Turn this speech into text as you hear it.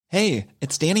Hey,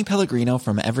 it's Danny Pellegrino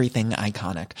from Everything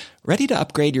Iconic. Ready to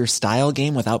upgrade your style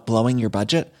game without blowing your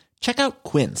budget? Check out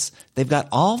Quince. They've got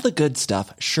all the good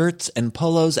stuff, shirts and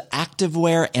polos,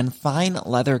 activewear, and fine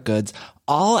leather goods,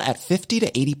 all at 50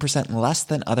 to 80% less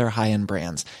than other high-end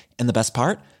brands. And the best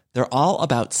part? They're all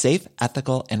about safe,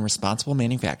 ethical, and responsible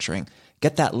manufacturing.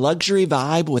 Get that luxury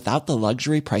vibe without the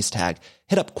luxury price tag.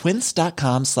 Hit up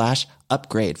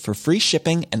quince.com/upgrade for free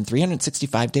shipping and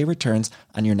 365-day returns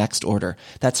on your next order.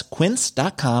 That's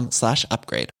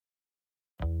quince.com/upgrade.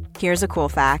 Here's a cool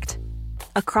fact.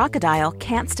 A crocodile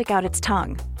can't stick out its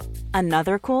tongue.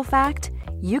 Another cool fact,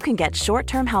 you can get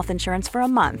short-term health insurance for a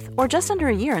month or just under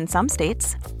a year in some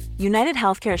states. United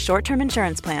Healthcare short-term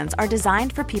insurance plans are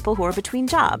designed for people who are between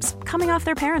jobs, coming off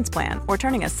their parents' plan, or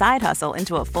turning a side hustle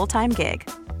into a full-time gig.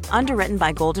 Underwritten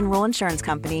by Golden Rule Insurance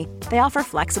Company, they offer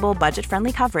flexible,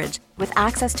 budget-friendly coverage with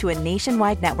access to a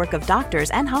nationwide network of doctors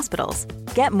and hospitals.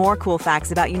 Get more cool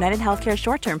facts about United Healthcare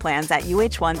short-term plans at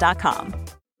uh1.com.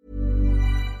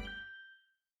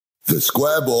 The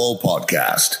Square Ball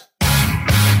Podcast.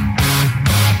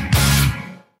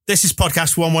 This is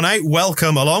podcast 118.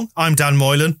 Welcome along. I'm Dan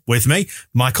Moylan. With me,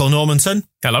 Michael Normanton.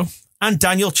 Hello. And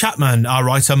Daniel Chapman, our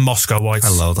writer, Moscow White.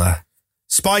 Hello there.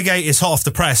 Spygate is hot off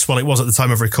the press. Well, it was at the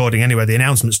time of recording anyway. The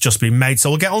announcement's just been made, so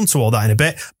we'll get on to all that in a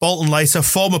bit. Bolton later,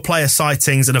 former player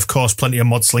sightings, and of course, plenty of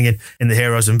mudslinging in the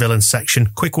heroes and villains section.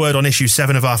 Quick word on issue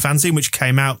 7 of our fanzine, which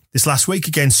came out this last week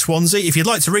against Swansea. If you'd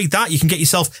like to read that, you can get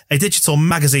yourself a digital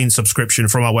magazine subscription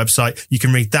from our website. You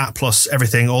can read that plus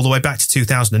everything all the way back to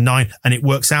 2009, and it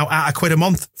works out at £1 a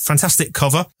month. Fantastic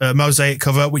cover, mosaic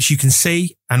cover, which you can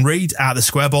see and read at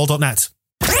thesquareball.net.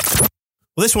 Well,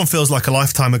 this one feels like a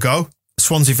lifetime ago.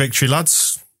 Swansea victory,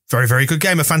 lads. Very, very good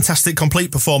game. A fantastic,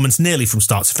 complete performance, nearly from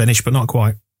start to finish, but not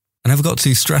quite. I never got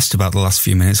too stressed about the last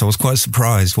few minutes. I was quite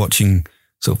surprised watching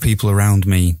sort of people around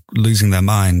me losing their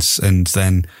minds and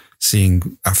then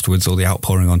seeing afterwards all the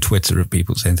outpouring on Twitter of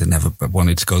people saying they never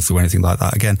wanted to go through anything like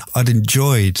that again. I'd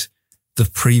enjoyed the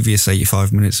previous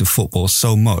 85 minutes of football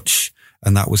so much,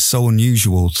 and that was so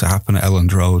unusual to happen at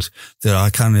Elland Road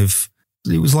that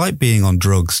it was like being on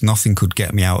drugs. Nothing could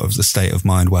get me out of the state of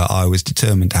mind where I was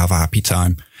determined to have a happy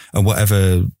time. And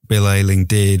whatever Bill Ayling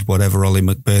did, whatever Ollie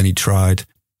McBurney tried,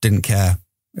 didn't care.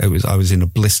 I was in a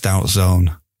blissed out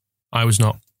zone. I was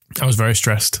not. I was very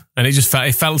stressed. And it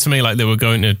felt to me like they were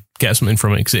going to get something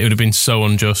from it because it would have been so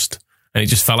unjust. And it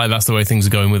just felt like that's the way things are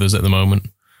going with us at the moment.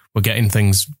 We're getting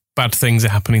bad things are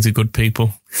happening to good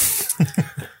people.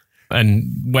 And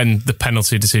when the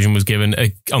penalty decision was given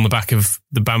on the back of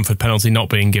the Bamford penalty not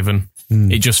being given,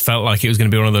 it just felt like it was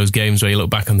going to be one of those games where you look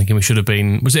back and thinking we should have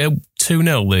been... Was it a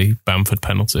 2-0, the Bamford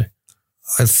penalty?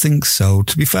 I think so.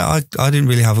 To be fair, I didn't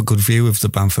really have a good view of the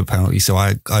Bamford penalty, so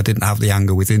I didn't have the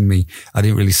anger within me. I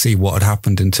didn't really see what had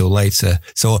happened until later.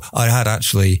 So I had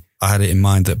it in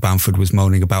mind that Bamford was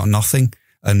moaning about nothing.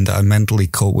 And I mentally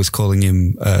was calling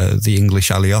him the English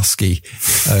Alioski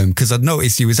because I'd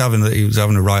noticed he was having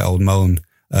a right old moan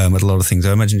at a lot of things.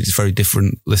 I imagine it's very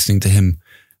different listening to him.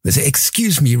 They say,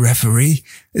 "Excuse me, referee,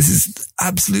 this is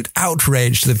absolute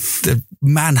outrage. The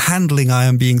manhandling I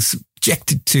am being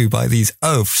subjected to by these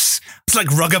oafs." It's like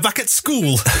rugger back at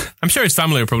school. I'm sure his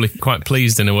family were probably quite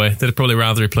pleased in a way. They'd probably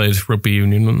rather he played rugby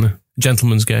union, wouldn't they?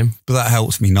 Gentleman's game. But that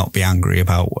helps me not be angry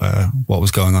about what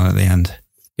was going on at the end.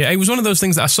 Yeah, it was one of those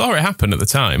things that I saw it happen at the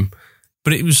time,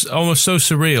 but it was almost so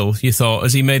surreal, you thought,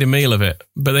 as he made a meal of it.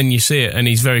 But then you see it, and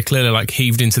he's very clearly like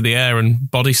heaved into the air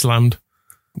and body slammed.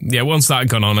 Yeah, once that had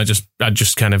gone on, I just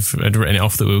kind of had written it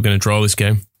off that we were going to draw this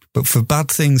game. But for bad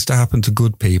things to happen to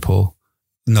good people,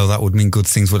 no, that would mean good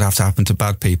things would have to happen to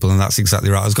bad people, and that's exactly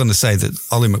right. I was going to say that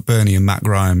Ollie McBurney and Matt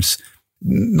Grimes,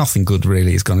 nothing good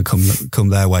really is going to come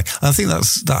their way. And I think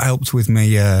that helped with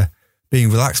me being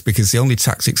relaxed, because the only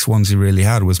tactic Swansea really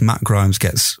had was Matt Grimes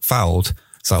gets fouled.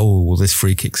 It's like, oh, well, this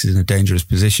free kick's in a dangerous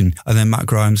position. And then Matt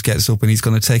Grimes gets up and he's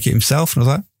going to take it himself. And I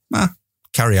was like,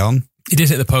 carry on. He did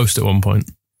hit the post at one point.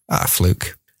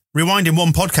 Fluke. Rewinding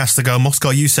one podcast ago, Moscow,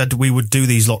 you said we would do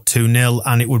these lot 2-0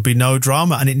 and it would be no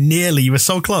drama. And you were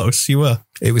so close. You were.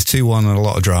 It was 2-1 and a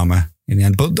lot of drama in the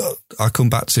end. But I come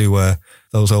back to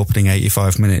those opening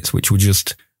 85 minutes, which were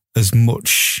just as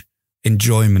much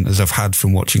enjoyment as I've had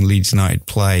from watching Leeds United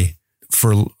play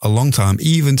for a long time,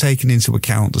 even taking into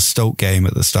account the Stoke game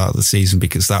at the start of the season,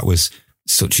 because that was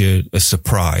such a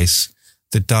surprise.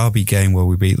 The Derby game where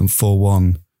we beat them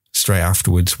 4-1 straight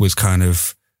afterwards was kind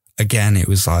of, again, it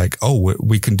was like, oh,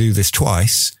 we can do this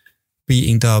twice.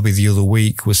 Beating Derby the other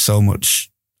week was so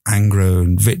much anger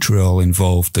and vitriol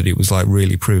involved that it was like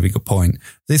really proving a point.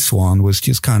 This one was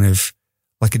just kind of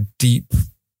like a deep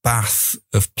bath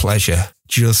of pleasure.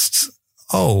 Just,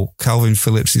 oh, Calvin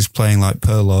Phillips is playing like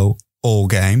Pirlo all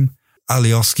game.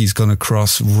 Alioski's going to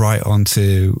cross right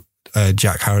onto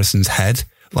Jack Harrison's head,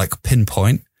 like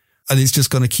pinpoint. And it's just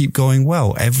going to keep going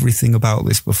well. Everything about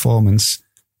this performance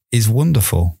is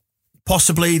wonderful.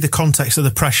 Possibly the context of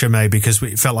the pressure, maybe, because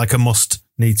it felt like a must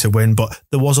need to win, but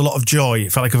there was a lot of joy.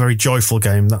 It felt like a very joyful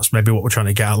game. That's maybe what we're trying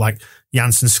to get at, like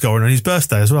Janssen scoring on his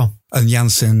birthday as well. And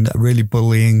Janssen really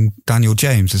bullying Daniel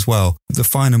James as well. The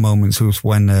finer moments was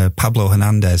when Pablo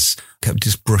Hernandez kept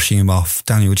just brushing him off.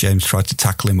 Daniel James tried to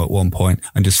tackle him at one point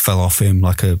and just fell off him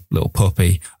like a little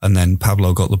puppy. And then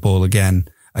Pablo got the ball again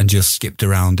and just skipped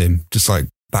around him, just like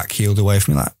back-heeled away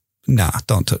from him. Like, nah,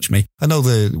 don't touch me. I know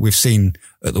we've seen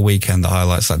at the weekend the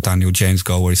highlights, that Daniel James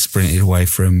goal where he sprinted away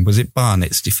from, was it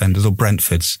Barnett's defenders or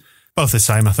Brentford's? Both the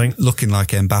same, I think. Looking like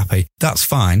Mbappe. That's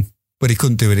fine, but he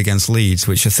couldn't do it against Leeds,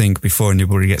 which I think before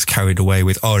anybody gets carried away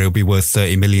with, oh, he'll be worth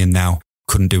 30 million now.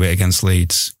 Couldn't do it against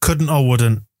Leeds. Couldn't or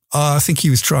wouldn't? I think he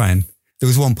was trying. There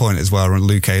was one point as well when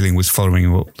Luke Ayling was following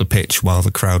him up the pitch while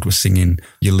the crowd was singing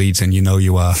 "Your Leeds and You Know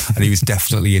You Are," and he was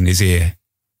definitely in his ear.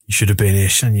 You should have been here,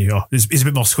 shouldn't you? Oh, it's a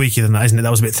bit more squeaky than that, isn't it? That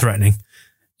was a bit threatening.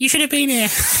 You should have been here.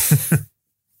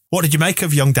 What did you make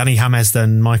of young Danny James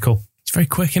then, Michael? He's very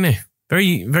quick, isn't he?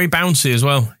 Very, very bouncy as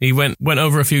well. He went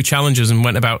over a few challenges and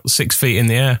went about 6 feet in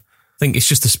the air. I think it's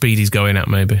just the speed he's going at,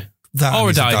 maybe. That or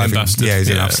a diving bastard. Yeah, he's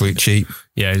an absolute cheat.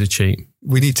 Yeah, he's a cheat.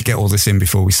 We need to get all this in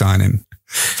before we sign him.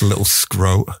 The little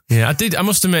scrote. Yeah, I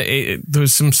must admit, there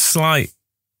was some slight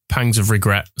pangs of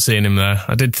regret seeing him there.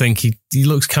 I did think he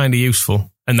looks kind of useful.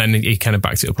 And then he kind of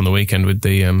backed it up on the weekend with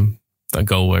the that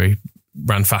goal where he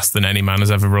ran faster than any man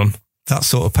has ever run. That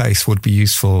sort of pace would be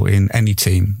useful in any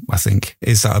team, I think.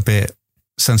 Is that a bit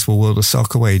sensible world of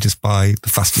soccer where you just buy the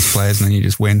fastest players and then you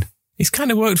just win? It's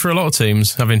kind of worked for a lot of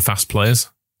teams, having fast players.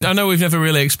 I know we've never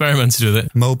really experimented with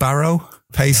it. Mo Barrow,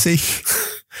 pacey.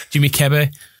 Jimmy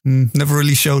Kebe. Never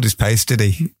really showed his pace, did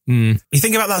he? You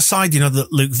think about that side, that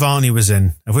Luke Varney was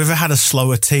in. Have we ever had a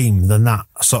slower team than that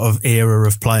sort of era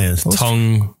of players?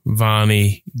 Tong,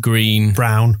 Varney, Green.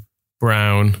 Brown.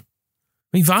 I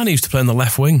mean, Varney used to play on the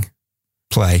left wing.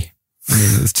 Play. I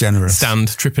mean, it's generous. Stand,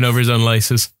 tripping over his own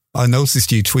laces. I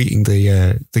noticed you tweeting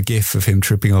the gif of him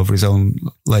tripping over his own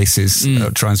laces,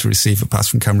 trying to receive a pass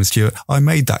from Cameron Stewart. I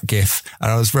made that gif,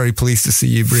 and I was very pleased to see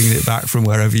you bringing it back from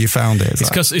wherever you found it. It's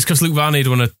because Luke Varney had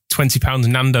won a £20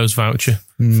 Nando's voucher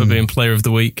for being Player of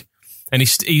the Week, and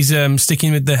he's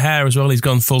sticking with the hair as well. He's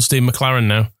gone full steam McLaren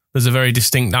now. There's a very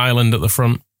distinct island at the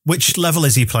front. Which level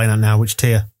is he playing at now? Which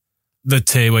tier? The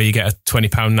tier where you get a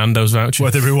 £20 Nando's voucher,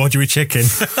 where they reward you with chicken.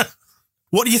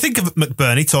 What do you think of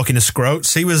McBurney talking to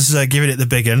Scroats? He was giving it the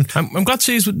big one. I'm glad to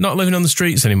see he's not living on the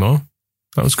streets anymore.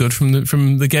 That was good. From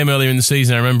the game earlier in the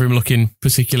season, I remember him looking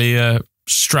particularly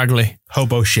straggly.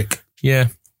 Hobo chic. Yeah.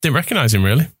 Didn't recognise him,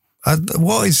 really.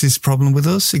 What is his problem with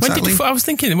us, exactly? I was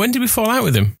thinking, when did we fall out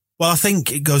with him? Well, I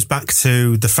think it goes back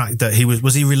to the fact that he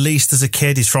was he released as a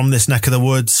kid? He's from this neck of the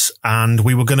woods, and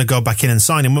we were going to go back in and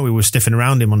sign him. We were stiffing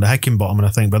around him under Heckingbottom, and I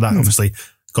think, but that obviously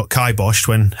got kiboshed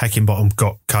when Heckingbottom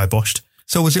got kiboshed.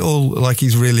 So was it all like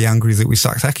he's really angry that we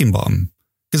sacked Heckingbottom?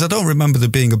 Because I don't remember there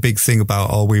being a big thing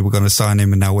about, we were going to sign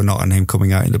him and now we're not, and him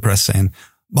coming out in the press saying,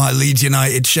 my Leeds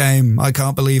United shame. I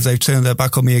can't believe they've turned their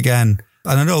back on me again.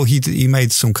 And I know he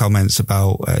made some comments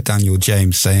about Daniel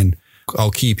James saying,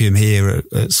 I'll keep him here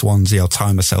at Swansea, I'll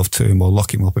tie myself to him or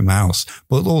lock him up in my house.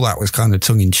 But all that was kind of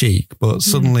tongue in cheek. But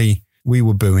suddenly we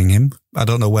were booing him. I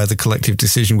don't know where the collective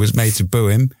decision was made to boo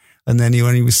him. And then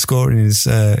when he was scoring his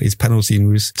penalty, he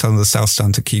was telling the South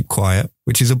Stand to keep quiet,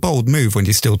 which is a bold move when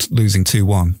you're still losing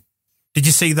 2-1. Did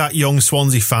you see that young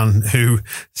Swansea fan who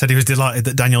said he was delighted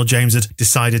that Daniel James had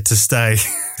decided to stay?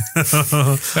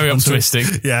 Very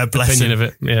optimistic. Yeah, bless opinion him. of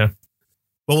it. Yeah.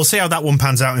 Well, we'll see how that one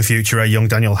pans out in future. Young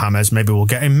Daniel James. Maybe we'll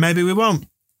get him. Maybe we won't.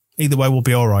 Either way, we'll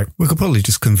be all right. We could probably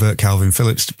just convert Calvin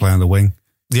Phillips to play on the wing.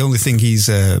 The only thing he's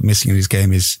missing in his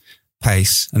game is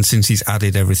pace, and since he's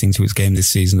added everything to his game this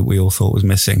season that we all thought was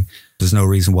missing, there's no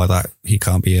reason why he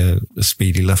can't be a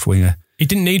speedy left winger. He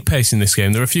didn't need pace in this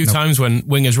game. There were a few times when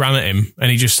wingers ran at him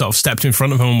and he just sort of stepped in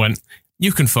front of him and went,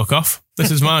 you can fuck off. This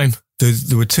is mine.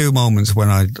 There were two moments when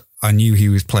I knew he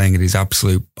was playing at his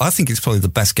absolute... I think it's probably the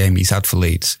best game he's had for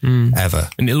Leeds ever.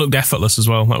 And it looked effortless as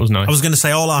well. That was nice. I was going to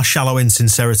say, all our shallow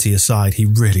insincerity aside, he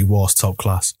really was top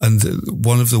class. And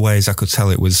one of the ways I could tell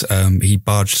it was he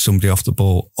barged somebody off the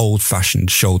ball,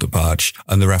 old-fashioned shoulder barge,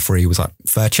 and the referee was like,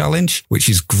 fair challenge, which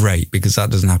is great because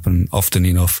that doesn't happen often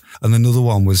enough. And another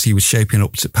one was he was shaping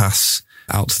up to pass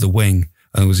out to the wing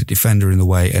and there was a defender in the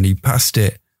way and he passed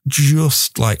it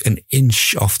just like an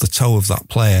inch off the toe of that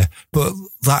player. But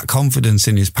that confidence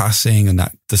in his passing and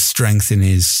that the strength in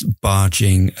his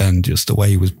barging and just the way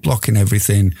he was blocking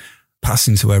everything,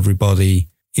 passing to everybody,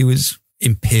 he was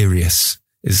imperious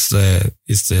is the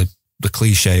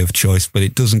cliche of choice, but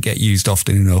it doesn't get used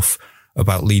often enough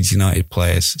about Leeds United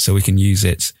players. So we can use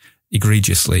it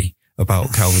egregiously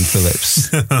about Calvin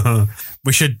Phillips.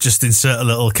 We should just insert a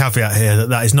little caveat here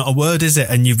that is not a word, is it?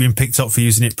 And you've been picked up for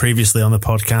using it previously on the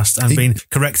podcast and been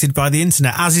corrected by the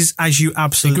internet, as you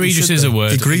absolutely egregious should is a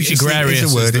word. Egregious is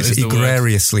a word.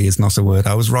 Egregiously is not a word.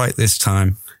 I was right this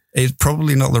time. It's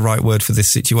probably not the right word for this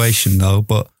situation though,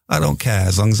 but I don't care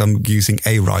as long as I'm using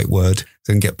a right word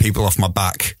to get people off my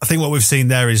back. I think what we've seen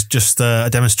there is just a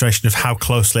demonstration of how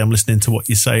closely I'm listening to what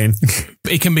you're saying.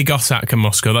 He can be got at, can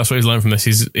Moscow. That's what he's learned from this.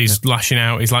 He's lashing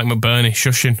out. He's like McBurney,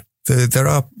 shushing. There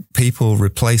are people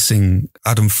replacing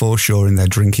Adam Forshaw in their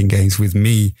drinking games with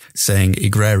me saying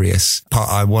egregious.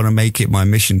 I want to make it my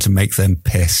mission to make them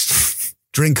pissed.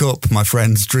 Drink up, my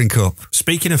friends, drink up.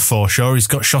 Speaking of Forshaw, he's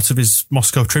got a shot of his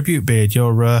Moscow tribute beard.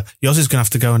 Yours is going to have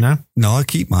to go now. No, I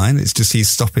keep mine. It's just he's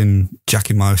stopping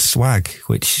jacking my swag,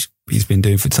 which he's been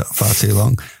doing for far too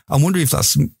long. I'm wondering if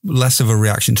that's less of a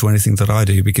reaction to anything that I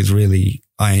do, because really,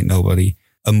 I ain't nobody.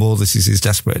 And more, this is his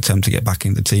desperate attempt to get back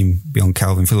in the team beyond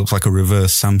Calvin Phillips, like a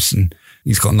reverse Samson.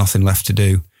 He's got nothing left to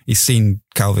do. He's seen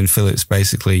Calvin Phillips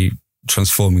basically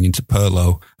transforming into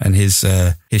Pirlo, and his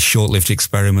short-lived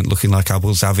experiment looking like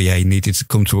Abel Xavier needed to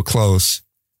come to a close.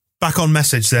 Back on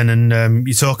message then, and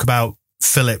you talk about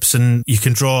Phillips, and you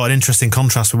can draw an interesting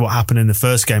contrast with what happened in the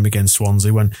first game against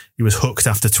Swansea when he was hooked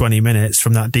after 20 minutes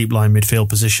from that deep line midfield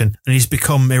position, and he's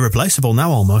become irreplaceable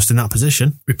now almost in that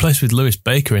position. Replaced with Lewis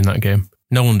Baker in that game.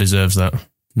 No one deserves that.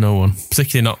 No one.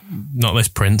 Particularly not this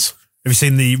Prince. Have you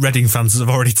seen the Reading fans that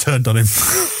have already turned on him?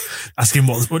 Asking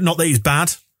not that he's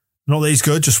bad, not that he's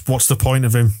good, just what's the point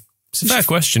of him? It's a fair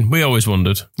question. We always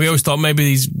wondered. We always thought maybe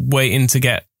he's waiting to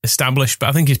get established, but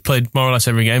I think he's played more or less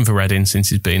every game for Reading since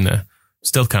he's been there.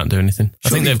 Still can't do anything. I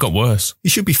think they've got worse. He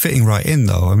should be fitting right in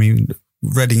though. I mean,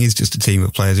 Reading is just a team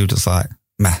of players who are just like,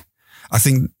 meh. I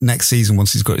think next season,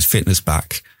 once he's got his fitness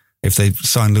back, if they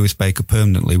sign Lewis Baker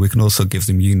permanently, we can also give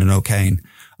them Eunan O'Kane,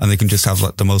 and they can just have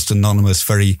like the most anonymous,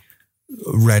 very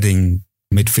Reading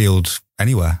midfield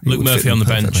anywhere. Luke Murphy on the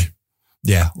bench.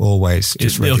 Yeah, always.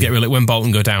 He'll get when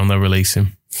Bolton go down, they'll release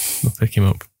him. They'll pick him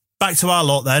up. Back to our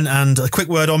lot then, and a quick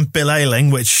word on Bill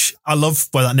Ayling, which I love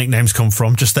where that nickname's come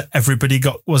from. Just that everybody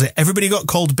got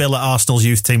called Bill at Arsenal's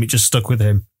youth team. It just stuck with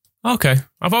him. Okay.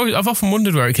 I've often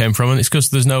wondered where it came from, and it's because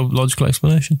there's no logical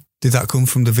explanation. Did that come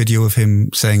from the video of him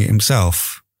saying it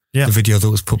himself? Yeah. The video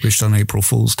that was published on April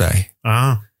Fool's Day.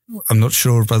 Ah. I'm not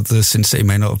sure whether, since it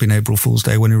may not have been April Fool's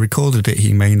Day when he recorded it,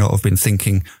 he may not have been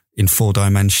thinking in 4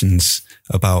 dimensions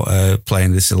about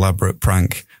playing this elaborate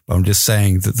prank. But I'm just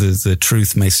saying that the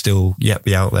truth may still yet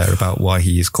be out there about why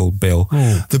he is called Bill.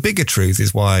 Mm. The bigger truth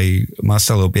is why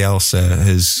Marcelo Bielsa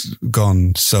has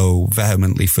gone so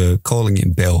vehemently for calling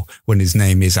him Bill when his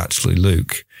name is actually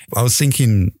Luke. I was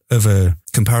thinking of a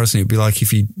comparison. It'd be like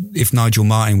if Nigel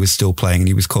Martin was still playing and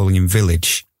he was calling him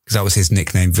Village, because that was his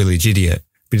nickname, Village Idiot.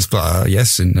 But it's like,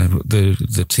 yes, and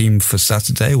the team for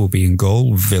Saturday will be in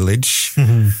goal, Village.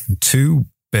 2,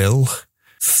 Bill.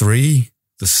 3,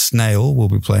 the Snail will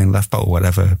be playing left back, or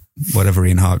whatever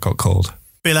Ian Hart got called.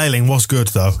 Bill Ayling was good,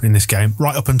 though, in this game,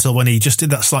 right up until when he just did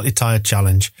that slightly tired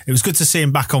challenge. It was good to see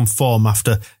him back on form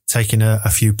after taking a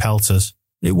few pelters.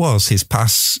 It was. His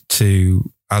pass to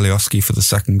Alioski for the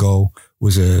second goal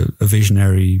was a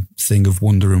visionary thing of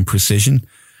wonder and precision.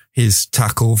 His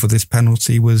tackle for this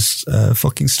penalty was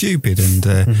fucking stupid.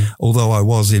 And although I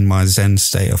was in my zen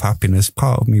state of happiness,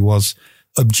 part of me was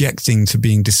objecting to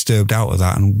being disturbed out of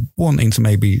that and wanting to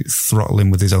maybe throttle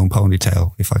him with his own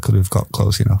ponytail if I could have got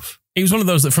close enough. He was one of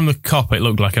those that from the cop it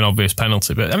looked like an obvious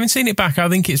penalty, but having seen it back, I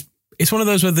think it's one of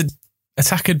those where the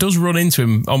attacker does run into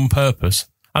him on purpose.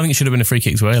 I think it should have been a free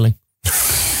kick to Ayling.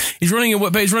 He's running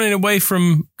away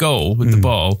from goal with the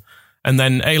ball, and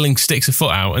then Ayling sticks a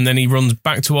foot out, and then he runs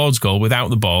back towards goal without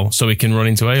the ball so he can run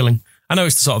into Ayling. I know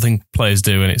it's the sort of thing players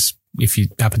do, and it's if you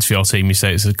happen to your team, you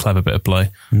say it's a clever bit of play,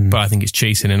 but I think it's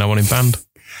cheating and I want him banned.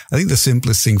 I think the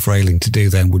simplest thing for Ayling to do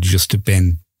then would just have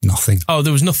been nothing. Oh,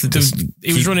 there was nothing.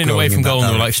 He was running away from goal and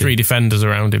there were like 3 defenders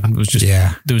around him. It was just,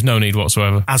 there was no need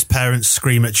whatsoever. As parents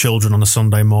scream at children on a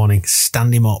Sunday morning,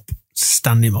 stand him up,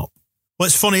 stand him up. Well,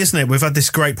 it's funny, isn't it? We've had this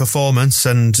great performance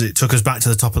and it took us back to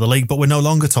the top of the league, but we're no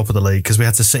longer top of the league because we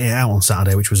had to sit it out on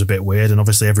Saturday, which was a bit weird. And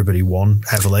obviously everybody won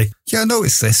heavily. Yeah, I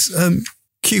noticed this.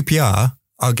 QPR,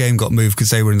 our game got moved because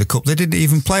they were in the cup. They didn't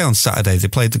even play on Saturday. They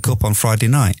played the cup on Friday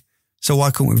night. So why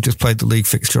couldn't we have just played the league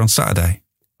fixture on Saturday?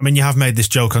 I mean, you have made this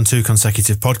joke on 2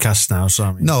 consecutive podcasts now, so...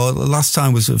 I mean. No, last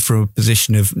time was from a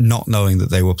position of not knowing that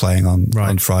they were playing on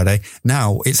Friday.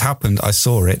 Now, it's happened, I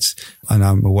saw it, and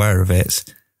I'm aware of it.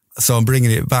 So I'm bringing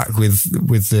it back with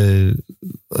the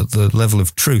level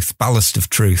of truth, ballast of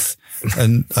truth.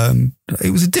 And it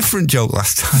was a different joke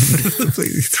last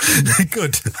time.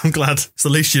 Good. I'm glad. It's the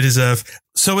least you deserve.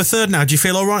 So we're third now. Do you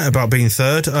feel all right about being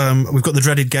third? We've got the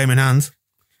dreaded game in hand.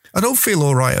 I don't feel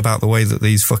all right about the way that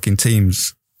these fucking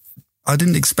teams... I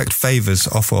didn't expect favours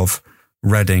off of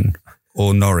Reading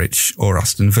or Norwich or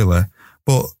Aston Villa,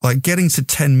 but like getting to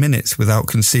 10 minutes without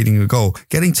conceding a goal,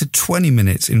 getting to 20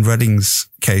 minutes in Reading's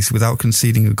case without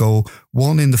conceding a goal,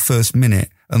 one in the first minute,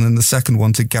 and then the second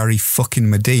one to Gary fucking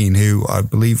Medine, who I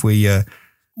believe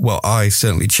I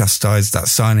certainly chastised that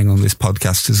signing on this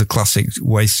podcast as a classic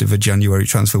waste of a January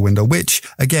transfer window, which,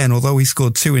 again, although he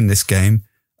scored 2 in this game,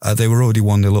 they were already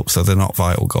 1-0 up, so they're not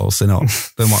vital goals. They're not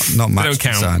match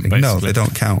signing. Basically. No, they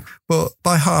don't count. But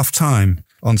by half time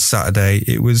on Saturday,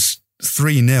 it was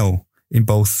 3-0 in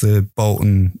both the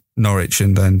Bolton, Norwich,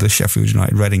 and then the Sheffield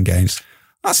United Reading games.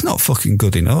 That's not fucking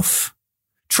good enough.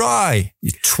 Try,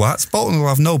 you twats. Bolton will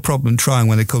have no problem trying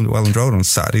when they come to Welland Road on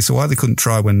Saturday, so why they couldn't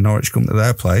try when Norwich come to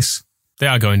their place? They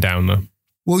are going down, though.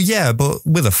 Well, yeah, but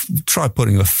try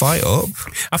putting a fight up.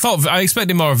 I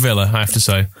expected more of Villa, I have to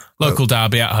say. Local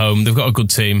derby at home. They've got a good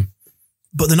team.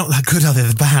 But they're not that good, are they?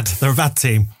 They're bad. They're a bad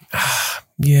team.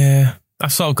 Yeah.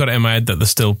 I've sort of got it in my head that they've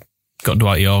still got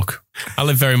Dwight York. I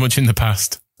live very much in the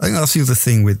past. I think that's the other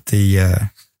thing with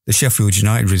the Sheffield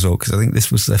United result, because I think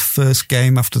this was their first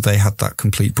game after they had that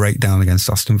complete breakdown against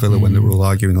Aston Villa when they were all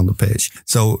arguing on the pitch.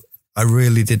 So I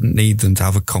really didn't need them to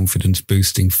have a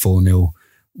confidence-boosting 4-0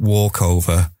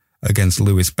 walkover against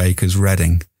Lewis Baker's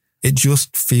Reading. It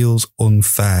just feels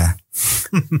unfair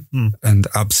and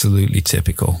absolutely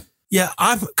typical. Yeah,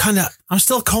 I'm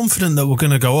still confident that we're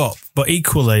going to go up, but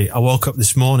equally, I woke up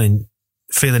this morning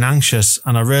feeling anxious,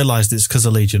 and I realised it's because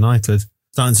of Leeds United.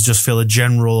 Starting to just feel a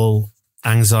general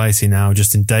anxiety now,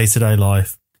 just in day-to-day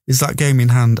life. Is that game in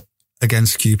hand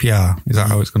against QPR? Is that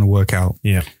how it's going to work out?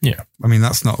 Yeah. I mean,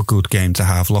 that's not a good game to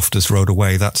have. Loftus Road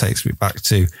away, that takes me back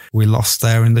to, we lost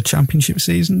there in the Championship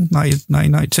season,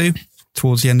 1992,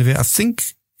 towards the end of it. I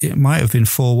think it might have been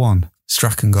 4-1.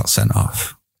 Strachan got sent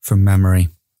off from memory.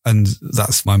 And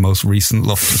that's my most recent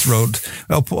Loftus Road.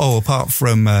 Apart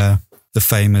from the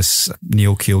famous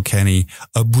Neil Kilkenny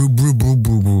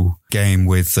game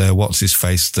with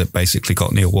what's-his-face that basically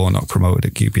got Neil Warnock promoted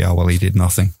at QPR while he did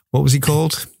nothing. What was he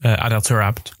called? Adel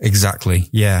Tarabt. Exactly,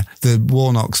 yeah. The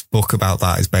Warnock's book about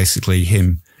that is basically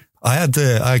him. I had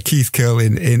Keith Curl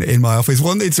in my office,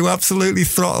 wanted to absolutely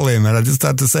throttle him, and I just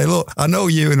had to say, look, I know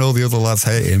you and all the other lads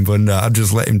hate him, but I'd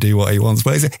just let him do what he wants.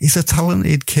 But he's a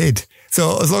talented kid.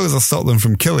 So as long as I stopped them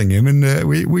from killing him, and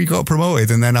we got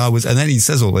promoted, and then he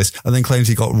says all this, and then claims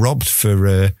he got robbed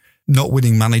for not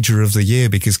winning Manager of the Year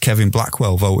because Kevin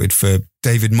Blackwell voted for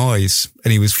David Moyes,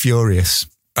 and he was furious.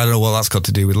 I don't know what that's got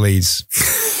to do with Leeds.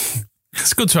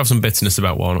 It's good to have some bitterness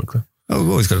about Warnock, though. Oh,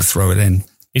 we've always got to throw it in.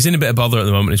 He's in a bit of bother at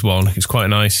the moment, is Warnock. It's quite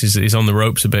nice. He's on the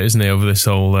ropes a bit, isn't he, over this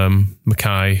whole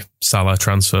Mackay-Salah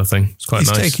transfer thing. It's quite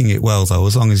nice. He's taking it well, though,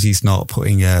 as long as he's not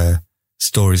putting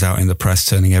stories out in the press,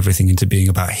 turning everything into being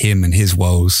about him and his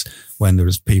woes, when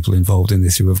there's people involved in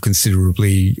this who have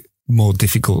considerably more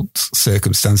difficult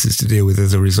circumstances to deal with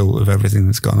as a result of everything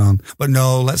that's gone on. But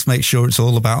no, let's make sure it's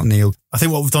all about Neil. I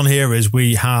think what we've done here is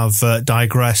we have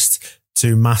digressed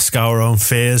to mask our own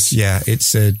fears. Yeah,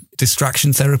 it's a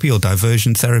distraction therapy or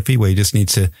diversion therapy where you just need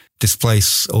to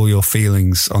displace all your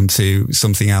feelings onto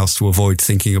something else to avoid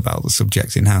thinking about the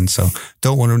subject in hand. So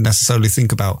don't want to necessarily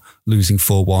think about losing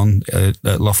 4-1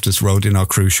 at Loftus Road in our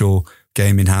crucial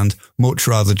game in hand. Much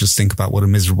rather just think about what a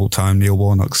miserable time Neil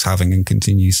Warnock's having and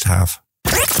continues to have.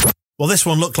 Well, this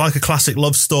one looked like a classic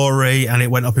love story, and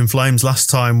it went up in flames last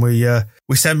time. We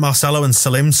sent Marcelo and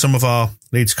Salim some of our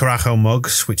Leeds Carajo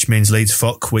mugs, which means Leeds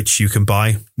Fuck, which you can buy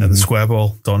at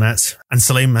thesquareball.net. And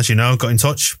Salim, as you know, got in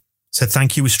touch, said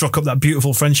thank you. We struck up that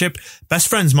beautiful friendship. Best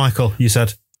friends, Michael, you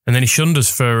said. And then he shunned us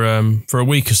for a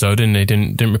week or so, didn't he?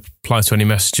 Didn't reply to any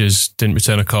messages, didn't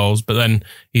return a calls. But then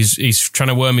he's trying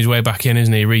to worm his way back in,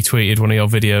 isn't he? He retweeted one of your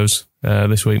videos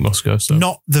this week, Moscow. So.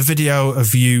 Not the video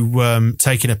of you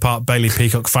taking apart Bailey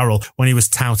Peacock Farrell when he was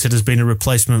touted as being a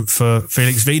replacement for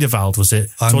Felix Wiedewald, was it?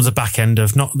 Towards the back end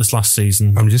of, not this last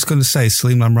season. I'm just going to say,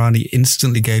 Salim Lamrani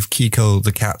instantly gave Kiko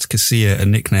the cat, Casilla, a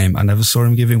nickname. I never saw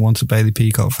him giving one to Bailey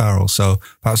Peacock Farrell, so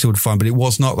perhaps it would be fine. But it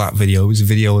was not that video. It was a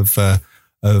video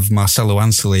of Marcelo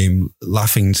and Salim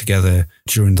laughing together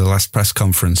during the last press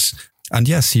conference. And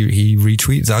yes, he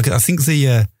retweeted. I think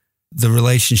the the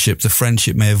relationship, the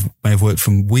friendship may have worked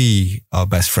from we are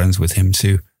best friends with him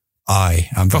to I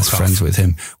am best friends with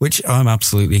him, which I'm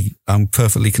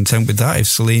perfectly content with that. If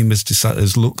Salim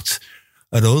has looked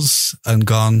at us and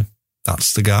gone,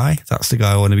 that's the guy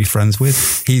I want to be friends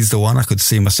with. He's the one. I could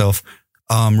see myself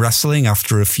arm wrestling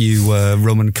after a few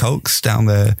rum and cokes down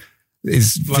there.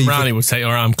 Lambrani would take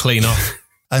your arm clean off.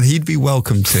 And he'd be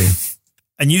welcome to.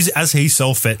 And use it as he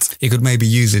saw fit. He could maybe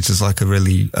use it as like a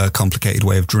really complicated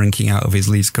way of drinking out of his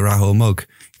Leeds Carajo mug.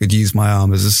 He could use my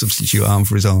arm as a substitute arm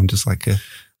for his own, just like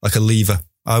a lever.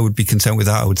 I would be content with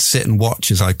that. I would sit and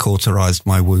watch as I cauterized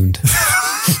my wound.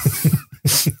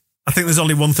 I think there's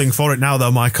only one thing for it now,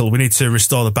 though, Michael. We need to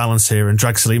restore the balance here and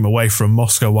drag Salim away from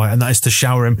Moscow White, and that is to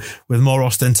shower him with more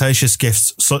ostentatious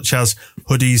gifts, such as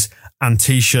hoodies and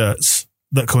T-shirts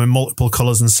that come in multiple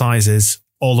colours and sizes,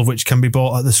 all of which can be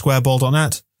bought at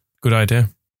thesquareball.net. Good idea.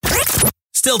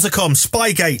 Still to come,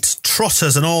 Spygate,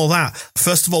 trotters and all that.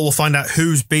 First of all, we'll find out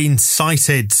who's been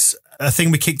cited. A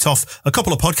thing we kicked off a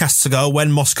couple of podcasts ago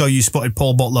when Moscow U spotted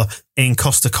Paul Butler in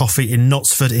Costa Coffee in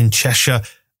Knutsford in Cheshire.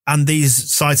 And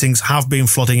these sightings have been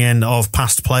flooding in of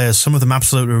past players, some of them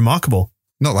absolutely remarkable.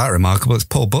 Not that remarkable. It's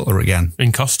Paul Butler again.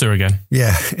 In Costa again.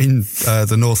 Yeah, in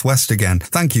the Northwest again.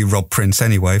 Thank you, Rob Prince,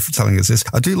 anyway, for telling us this.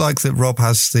 I do like that Rob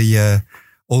has the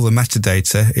all the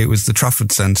metadata. It was the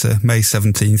Trafford Centre, May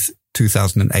 17th,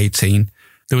 2018.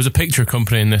 There was a picture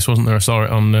accompanying this, wasn't there? I saw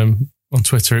it on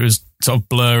Twitter. It was sort of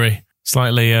blurry,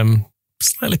 slightly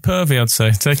pervy, I'd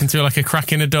say, taken through like a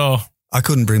crack in a door. I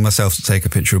couldn't bring myself to take a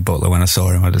picture of Butler when I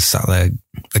saw him. I just sat there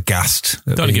aghast.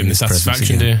 Don't give him the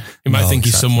satisfaction, do you? You might think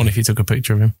he's someone if you took a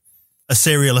picture of him. A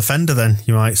serial offender, then,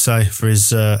 you might say, for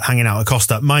his hanging out at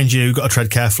Costa. Mind you, got to tread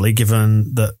carefully,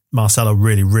 given that Marcelo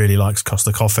really, really likes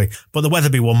Costa Coffee. But the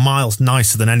Weatherby one, miles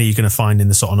nicer than any you're going to find in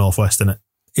the sort of Northwest, isn't it?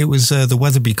 It was the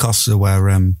Weatherby Costa where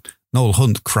Noel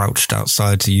Hunt crouched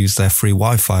outside to use their free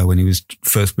Wi-Fi when he was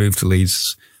first moved to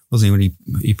Leeds, wasn't he,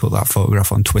 when he put that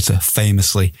photograph on Twitter,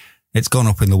 famously. It's gone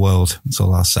up in the world, that's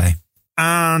all I'll say.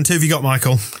 And who have you got,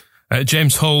 Michael?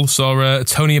 James Hull saw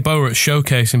Tony Yeboah at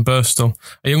Showcase in Birstall.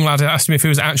 A young lad asked me if he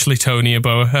was actually Tony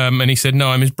Yeboah, and he said, no,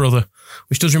 I'm his brother,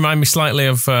 which does remind me slightly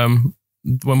of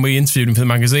when we interviewed him for the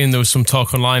magazine. There was some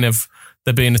talk online of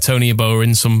there being a Tony Yeboah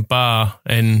in some bar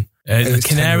in Canary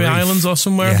Tenerife. Islands or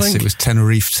somewhere, yes, I think. It was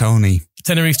Tenerife Tony.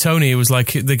 Tenerife Tony was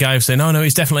like the guy was saying, oh, no,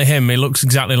 he's definitely him. He looks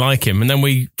exactly like him. And then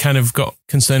we kind of got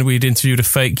concerned we'd interviewed a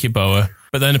fake Yeboah.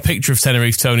 But then a picture of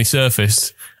Tenerife Tony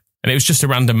surfaced, and it was just a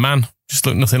random man. Just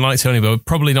looked nothing like Tony, but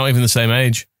probably not even the same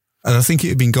age. And I think it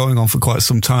had been going on for quite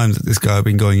some time that this guy had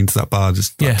been going into that bar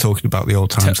just talking about the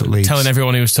old times at Leeds. Telling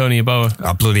everyone he was Tony Yeboah.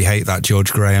 I bloody hate that,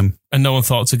 George Graham. And no one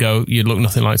thought to go, you'd look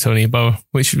nothing like Tony Yeboah,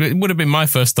 which would have been my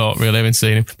first thought, really, having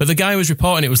seen him. But the guy who was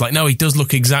reporting it was like, no, he does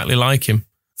look exactly like him.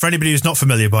 For anybody who's not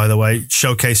familiar, by the way,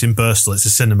 Showcase in Birstall, it's a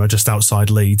cinema just outside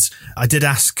Leeds. I did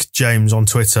ask James on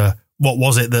Twitter, what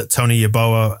was it that Tony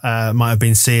Yeboah might have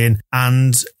been seeing?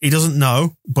 And he doesn't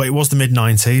know, but it was the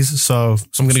mid-90s. So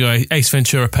I'm going to go Ace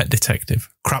Ventura Pet Detective.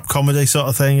 Crap comedy sort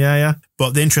of thing, yeah.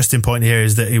 But the interesting point here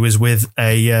is that he was with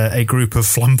a group of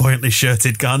flamboyantly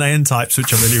shirted Ghanaian types,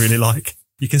 which I really, really like.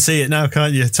 You can see it now,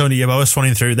 can't you? Tony Yeboah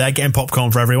swanning through there, getting popcorn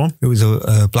for everyone. It was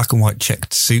a black and white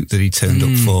checked suit that he turned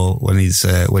up for when he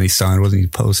signed, wasn't he?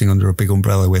 Posing under a big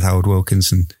umbrella with Howard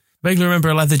Wilkinson. Vaguely remember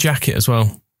a leather jacket as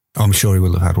well. I'm sure he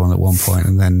will have had one at one point,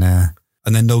 and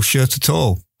then no shirt at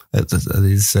all at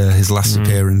his last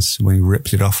appearance when he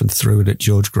ripped it off and threw it at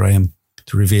George Graham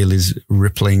to reveal his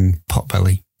rippling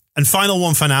potbelly. And final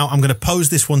one for now, I'm going to pose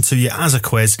this one to you as a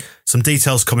quiz. Some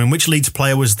details coming. Which Leeds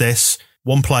player was this?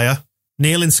 One player.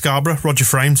 Neil in Scarborough, Roger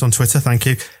Frames on Twitter, thank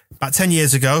you. About 10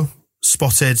 years ago,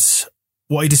 spotted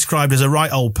what he described as a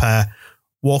right old pair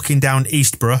walking down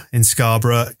Eastborough in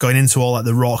Scarborough, going into all like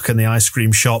the rock and the ice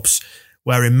cream shops,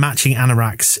 wearing matching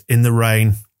anoraks in the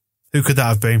rain. Who could that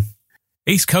have been?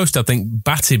 East Coast, I think,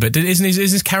 Batty, but is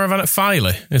his caravan at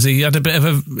Filey? Has he had a bit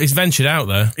of he's ventured out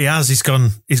there? He has, he's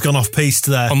gone off-piste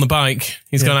there. On the bike,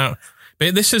 he's gone out.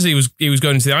 But this says he was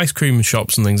going into the ice cream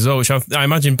shops and things as well, which I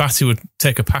imagine Batty would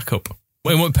take a pack up.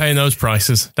 We weren't paying those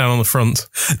prices down on the front.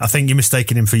 I think you're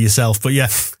mistaking him for yourself. But yeah,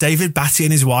 David Batty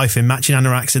and his wife in matching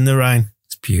anoraks in the rain.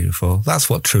 It's beautiful. That's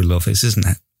what true love is, isn't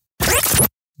it?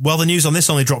 Well, the news on this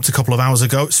only dropped a couple of hours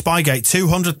ago. Spygate,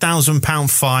 £200,000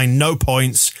 fine, no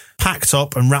points, packed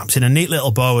up and wrapped in a neat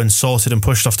little bow and sorted and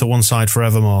pushed off to one side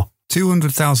forevermore.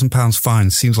 £200,000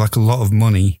 fine seems like a lot of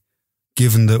money,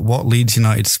 given that what Leeds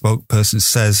United spokesperson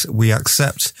says, we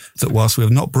accept that whilst we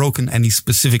have not broken any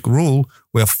specific rule,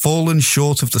 we have fallen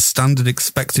short of the standard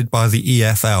expected by the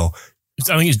EFL.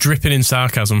 I think it's dripping in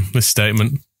sarcasm, this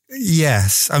statement.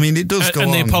 Yes. I mean, it does go on.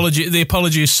 And the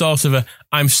apology is sort of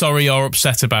I'm sorry you're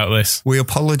upset about this. We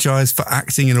apologise for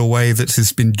acting in a way that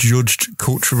has been judged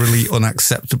culturally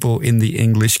unacceptable in the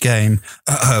English game,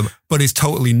 but is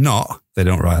totally not. They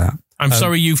don't write that. I'm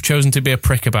sorry you've chosen to be a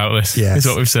prick about this, is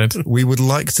what we've said. We would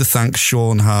like to thank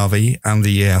Sean Harvey and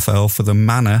the EFL for the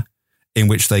manner in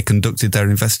which they conducted their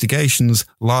investigations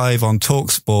live on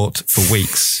TalkSport for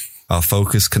weeks. Our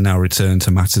focus can now return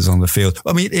to matters on the field.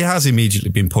 I mean, it has immediately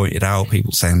been pointed out,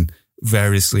 people saying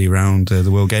variously around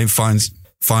the World Game, fines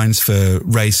for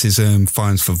racism,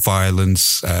 fines for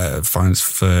violence, fines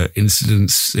for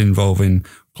incidents involving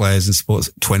players in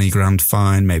sports, 20 grand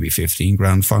fine, maybe 15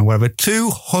 grand fine, whatever,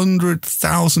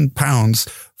 £200,000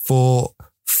 for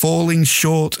falling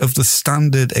short of the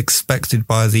standard expected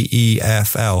by the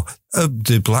EFL.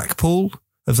 Do Blackpool,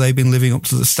 have they been living up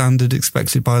to the standard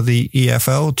expected by the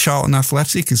EFL? Charlton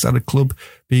Athletic, is that a club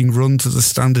being run to the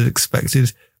standard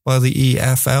expected by the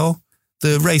EFL?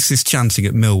 The racist chanting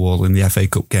at Millwall in the FA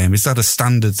Cup game, is that a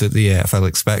standard that the EFL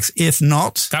expects? If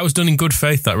not... That was done in good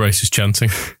faith, that racist chanting.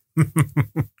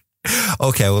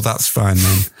 Okay, well, that's fine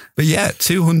then. But yeah,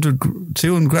 200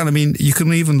 grand. I mean, you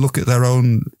can even look at their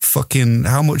own fucking...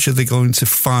 How much are they going to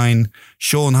fine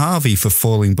Sean Harvey for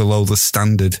falling below the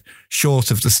standard,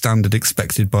 short of the standard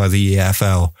expected by the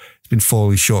EFL? It's been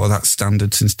falling short of that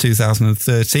standard since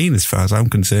 2013, as far as I'm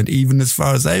concerned, even as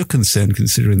far as they're concerned,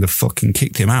 considering they fucking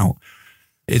kicked him out.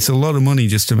 It's a lot of money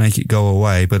just to make it go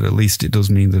away, but at least it does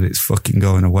mean that it's fucking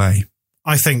going away.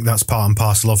 I think that's part and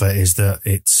parcel of it, is that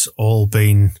it's all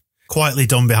been quietly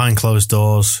done behind closed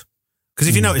doors. Because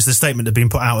if you notice, the statement had been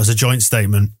put out as a joint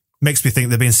statement, makes me think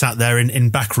they've been sat there in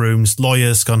back rooms,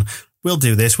 lawyers gone, we'll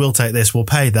do this, we'll take this, we'll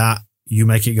pay that, you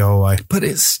make it go away. But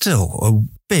it's still a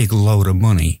big load of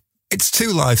money. It's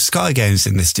 2 live Sky games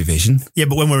in this division. Yeah,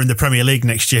 but when we're in the Premier League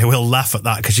next year, we'll laugh at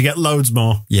that because you get loads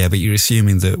more. Yeah, but you're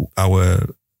assuming that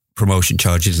our promotion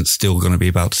charge isn't still going to be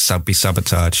about to be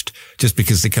sabotaged just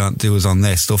because they can't do us on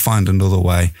this. They'll find another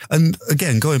way. And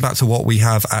again, going back to what we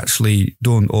have actually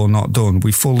done or not done,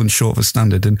 we've fallen short of a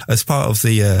standard. And as part of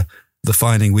the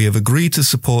finding, we have agreed to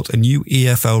support a new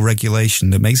EFL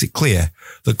regulation that makes it clear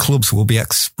that clubs will be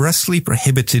expressly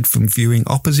prohibited from viewing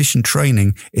opposition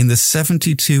training in the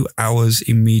 72 hours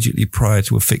immediately prior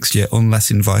to a fixture unless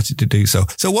invited to do so.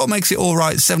 So what makes it all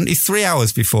right 73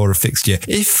 hours before a fixture?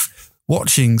 If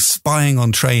watching spying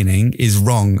on training is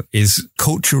wrong, is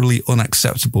culturally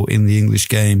unacceptable in the English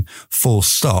game, full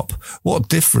stop, what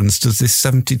difference does this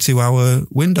 72-hour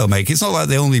window make? It's not like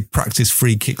they only practice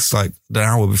free kicks like an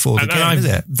hour before the game, is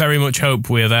it? I very much hope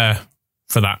we're there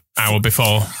for that hour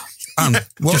before. And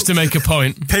just to make a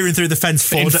point. Peering through the fence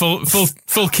full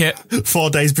kit. 4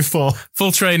 days before.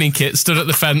 Full training kit, stood at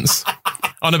the fence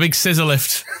on a big scissor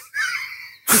lift.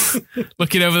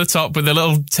 Looking over the top with a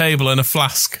little table and a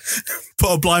flask.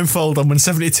 Put a blindfold on when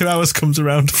 72 hours comes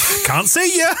around. Can't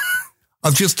see ya.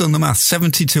 I've just done the math.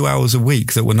 72 hours a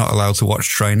week that we're not allowed to watch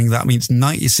training. That means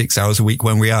 96 hours a week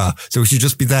when we are. So we should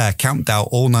just be there, camped out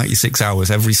all 96 hours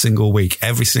every single week,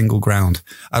 every single ground.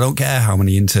 I don't care how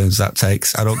many interns that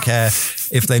takes. I don't care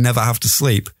if they never have to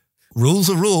sleep. Rules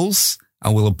are rules,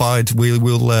 and we'll abide. We'll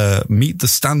meet the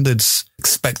standards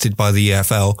expected by the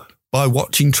EFL by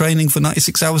watching training for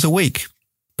 96 hours a week.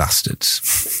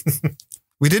 Bastards.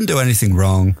 We didn't do anything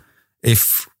wrong.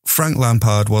 If Frank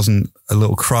Lampard wasn't a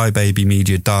little crybaby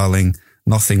media darling,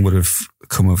 nothing would have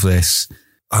come of this.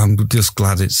 I'm just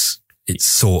glad it's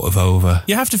sort of over.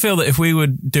 You have to feel that if we were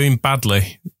doing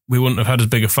badly, we wouldn't have had as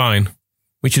big a fine,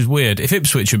 which is weird. If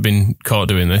Ipswich had been caught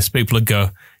doing this, people would go,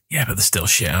 yeah, but they're still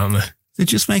shit, aren't they? They'd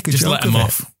just make a just joke let them of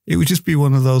off. It would just be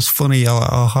one of those funny, oh,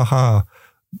 ha, ha,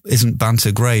 isn't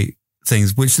banter great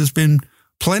things, which there's been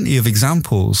plenty of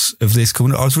examples of this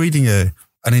coming. I was reading an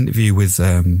interview with,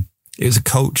 it was a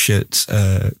coach at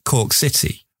Cork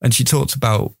City, and she talked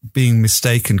about being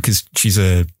mistaken because she's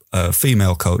a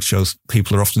female coach. Shows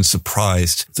people are often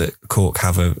surprised that Cork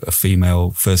have a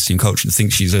female first team coach and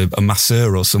think she's a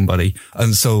masseur or somebody.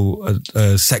 And so a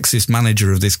sexist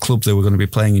manager of this club they were going to be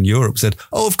playing in Europe said,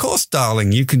 "Oh, of course,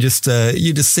 darling, you can just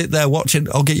sit there watching.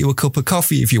 I'll get you a cup of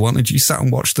coffee if you want." And you sat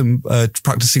and watched them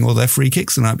practicing all their free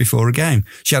kicks the night before a game.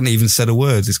 She hadn't even said a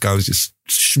word. This guy was just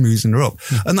schmoozing her up.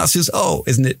 And that's just, oh,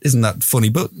 isn't that funny?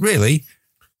 But really,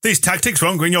 these tactics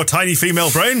won't go in your tiny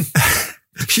female brain.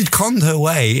 She'd conned her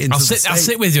way into I'll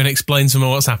sit with you and explain some of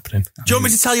what's happening. Do you want me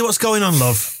to tell you what's going on,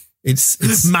 love? It's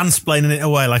mansplaining it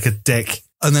away like a dick.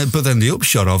 But then the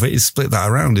upshot of it is split that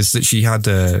around is that she had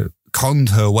conned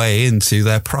her way into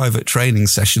their private training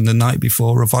session the night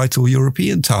before a vital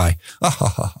European tie.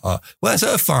 Where's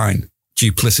her fine?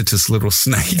 Duplicitous little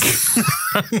snake.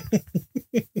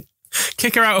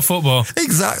 Kick her out of football.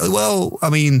 Exactly. Well, I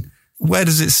mean, where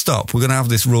does it stop? We're going to have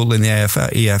this rule in the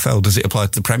EFL. Does it apply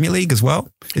to the Premier League as well?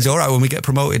 Is it all right when we get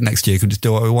promoted next year? We can just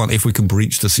do what we want if we can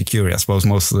breach the security. I suppose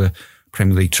most of the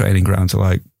Premier League training grounds are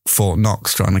like Fort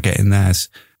Knox trying to get in theirs.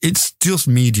 It's just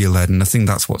media-led, and I think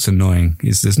that's what's annoying,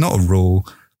 is there's not a rule.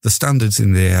 The standards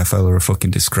in the AFL are a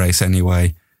fucking disgrace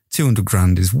anyway. 200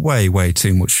 grand is way, way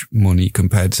too much money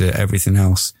compared to everything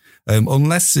else.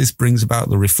 Unless this brings about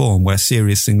the reform where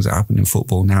serious things that happen in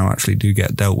football now actually do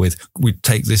get dealt with. We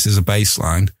take this as a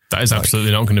baseline. That is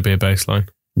absolutely not going to be a baseline.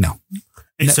 No.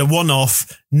 It's a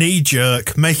one-off,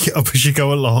 knee-jerk, make it up as you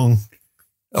go along.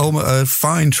 A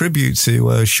fine tribute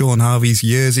to Sean Harvey's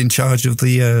years in charge of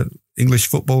the English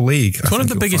Football League. It's one of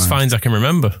the biggest fines I can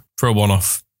remember for a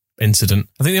one-off incident.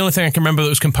 I think the only thing I can remember that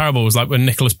was comparable was like when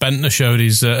Nicholas Bentner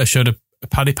showed a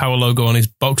Paddy Power logo on his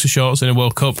boxer shorts in a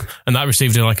World Cup, and that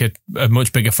received like a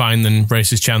much bigger fine than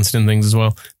racist chanting and things as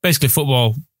well. Basically,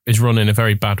 football is run in a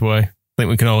very bad way. I think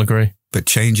we can all agree. But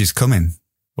change is coming.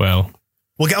 Well,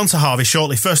 we'll get on to Harvey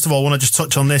shortly. First of all, I want to just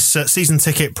touch on this. Season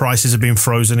ticket prices have been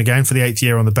frozen again for the 8th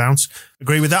year on the bounce.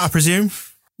 Agree with that, I presume?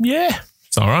 Yeah,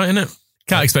 it's all right, isn't it?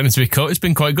 Can't expect it to be cut. It's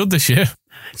been quite good this year.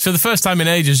 So the first time in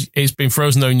ages it's been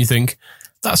frozen though, and you think,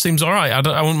 that seems all right.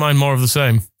 I wouldn't mind more of the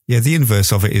same. Yeah, the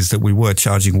inverse of it is that we were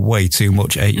charging way too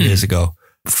much 8 years ago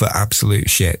for absolute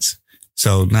shit.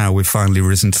 So now we've finally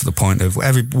risen to the point of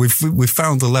we've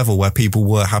found the level where people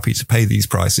were happy to pay these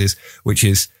prices, which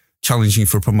is challenging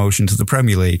for promotion to the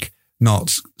Premier League,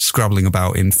 not scrabbling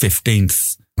about in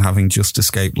 15th, having just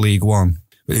escaped League One.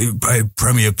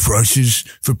 Premier prices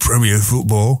for Premier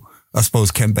football. I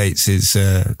suppose Ken Bates'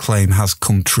 claim has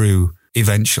come true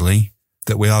eventually,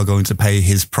 that we are going to pay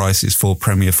his prices for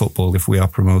Premier football if we are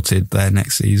promoted there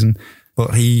next season.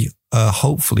 But he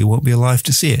hopefully won't be alive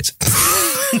to see it.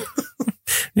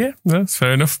 Yeah, that's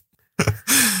fair enough.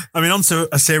 I mean, on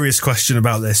to a serious question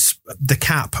about this. The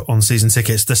cap on season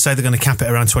tickets, they say they're going to cap it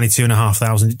around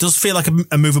 22,500. It does feel like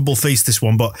a movable feast, this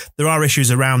one, but there are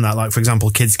issues around that. Like, for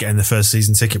example, kids getting the first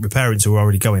season ticket with parents who are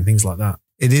already going, things like that.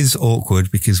 It is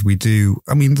awkward because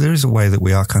there is a way that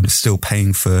we are kind of still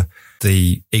paying for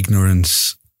the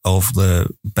ignorance of the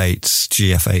Bates,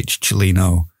 GFH,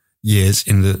 Chileno years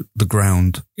in the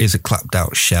ground is a clapped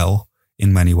out shell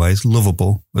in many ways.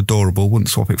 Lovable, adorable, wouldn't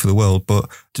swap it for the world, but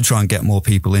to try and get more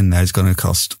people in there is going to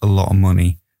cost a lot of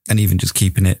money. And even just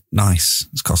keeping it nice,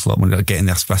 it's cost a lot of money. Like getting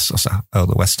the asbestos out of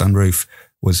the West Stand roof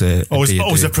was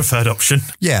always a preferred option.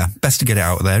 Yeah, best to get it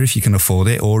out of there if you can afford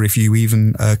it, or if you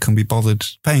even can be bothered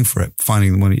paying for it,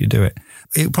 finding the money to do it.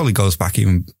 It probably goes back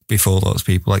even before those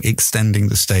people. Like extending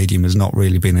the stadium has not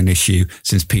really been an issue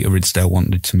since Peter Ridsdale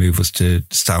wanted to move us to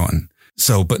Stoughton.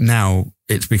 So, but now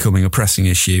it's becoming a pressing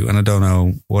issue, and I don't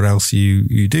know what else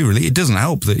you do really. It doesn't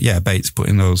help that, Bates put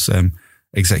in those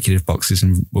executive boxes,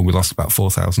 and when we lost about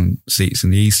 4,000 seats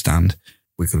in the East Stand,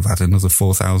 we could have had another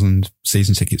 4,000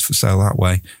 season tickets for sale that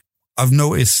way. I've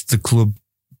noticed the club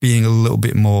being a little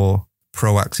bit more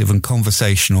proactive and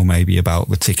conversational maybe about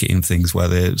the ticketing things, where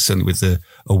they're certainly with the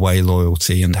away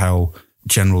loyalty and how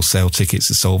general sale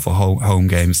tickets are sold for home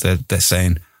games. They're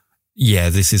saying, yeah,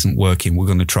 this isn't working. We're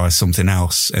going to try something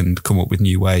else and come up with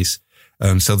new ways.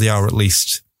 So they are at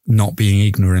least not being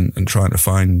ignorant and trying to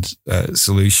find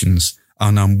solutions.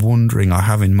 And I'm wondering, I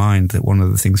have in mind that one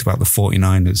of the things about the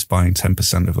 49ers buying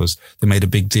 10% of us, they made a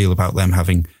big deal about them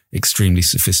having extremely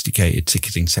sophisticated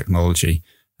ticketing technology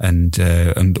and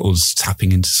us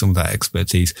tapping into some of that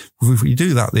expertise. If we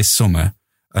do that this summer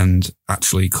and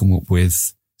actually come up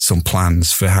with some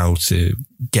plans for how to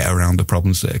get around the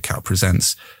problems that a cap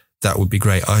presents, that would be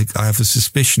great. I have a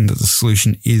suspicion that the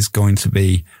solution is going to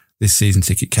be this season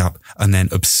ticket cap and then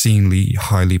obscenely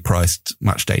highly priced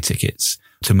match day tickets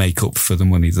to make up for the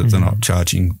money that they're not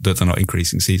charging, that they're not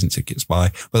increasing season tickets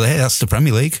by. But hey, that's the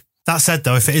Premier League. That said,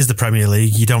 though, if it is the Premier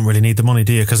League, you don't really need the money,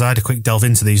 do you? Because I had a quick delve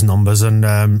into these numbers, and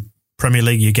Premier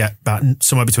League, you get about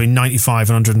somewhere between 95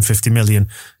 and 150 million,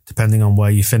 depending on where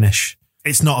you finish.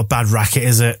 It's not a bad racket,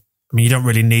 is it? I mean, you don't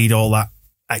really need all that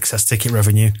excess ticket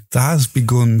revenue. There has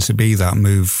begun to be that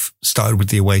move, started with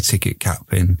the away ticket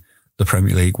cap in the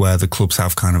Premier League, where the clubs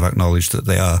have kind of acknowledged that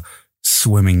they are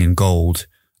swimming in gold.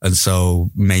 And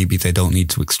so maybe they don't need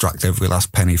to extract every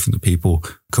last penny from the people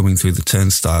coming through the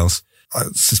turnstiles. I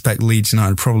suspect Leeds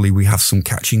United, we have some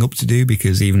catching up to do,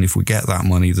 because even if we get that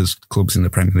money, there's clubs in the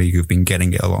Premier League who've been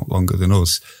getting it a lot longer than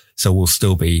us. So we'll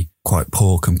still be quite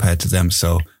poor compared to them.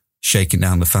 So shaking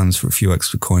down the fans for a few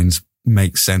extra coins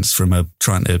makes sense from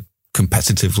trying to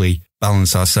competitively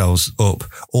balance ourselves up.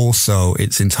 Also,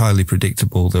 it's entirely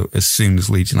predictable that as soon as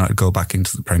Leeds United go back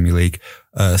into the Premier League,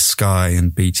 Sky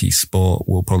and BT Sport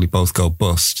will probably both go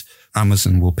bust.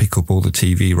 Amazon will pick up all the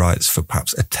TV rights for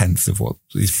perhaps a tenth of what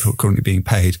is currently being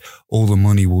paid, all the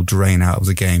money will drain out of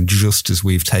the game, just as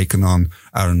we've taken on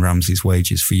Aaron Ramsey's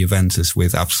wages for Juventus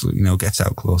with absolutely no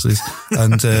get-out clauses,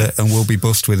 and we'll be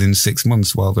bust within 6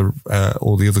 months while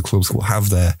all the other clubs will have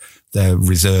their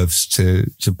reserves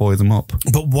to buoy them up.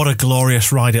 But what a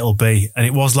glorious ride it'll be. And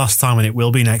it was last time and it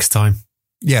will be next time.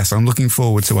 Yes, I'm looking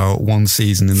forward to our one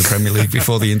season in the Premier League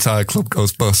before the entire club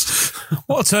goes bust.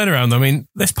 What a turnaround. I mean,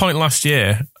 this point last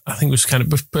year, I think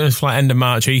it was like end of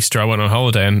March, Easter, I went on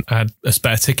holiday and I had a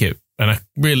spare ticket and I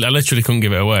literally couldn't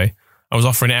give it away. I was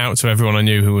offering it out to everyone I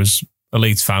knew who was a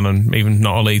Leeds fan and even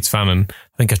not a Leeds fan. And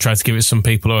I think I tried to give it to some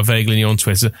people who are vaguely new on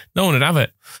Twitter. No one would have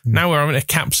it. Now we're having to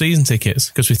cap season tickets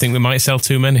because we think we might sell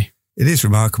too many. It is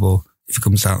remarkable. If it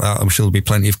comes out that, I'm sure there'll be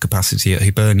plenty of capacity at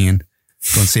Hibernian.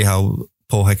 Go and see how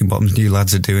Paul Heckingbottom's new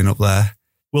lads are doing up there.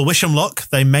 We'll wish them luck.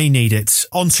 They may need it.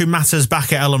 On to matters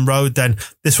back at Ellen Road then.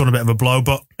 This one a bit of a blow,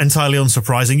 but entirely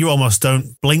unsurprising. You almost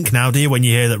don't blink now, do you, when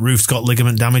you hear that Roof's got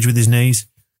ligament damage with his knees?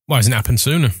 Why hasn't it happened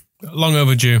sooner? Long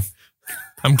overdue.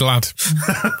 I'm glad.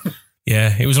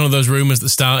 Yeah, it was one of those rumours that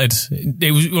started.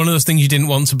 It was one of those things you didn't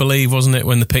want to believe, wasn't it?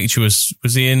 When the picture was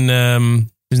he in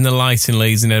the light in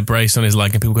Leeds and a brace on his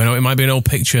leg, and people going, "Oh, it might be an old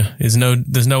picture." There's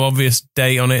no obvious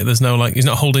date on it. There's no he's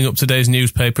not holding up today's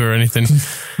newspaper or anything,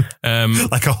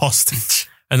 like a hostage.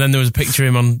 And then there was a picture of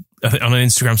him on an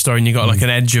Instagram story, and you got like an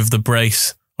edge of the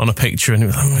brace on a picture, and it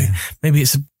was like, maybe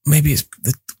it's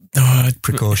the.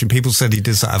 Precaution. People said he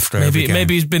does that after every game.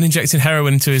 Maybe he's been injecting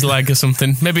heroin into his leg or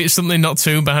something. Maybe it's something not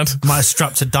too bad. Might have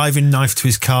strapped a diving knife to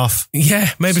his calf.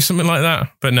 Yeah, maybe something like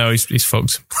that. But no, he's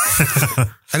fucked.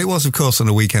 And it was, of course, on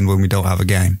a weekend when we don't have a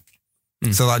game.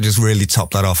 So that just really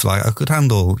topped that off. Like, I could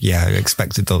handle, I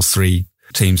expected those 3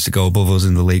 teams to go above us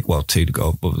in the league. Well, 2 to go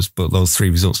above us, but those 3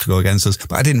 results to go against us.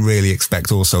 But I didn't really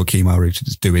expect also Kemaru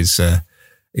to do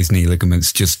his knee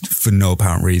ligaments just for no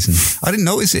apparent reason. I didn't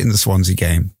notice it in the Swansea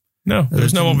game. No,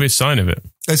 there's no obvious sign of it.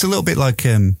 It's a little bit like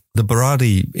the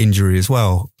Berardi injury as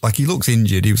well. Like, he looked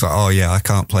injured. He was like, oh yeah, I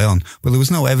can't play on. But there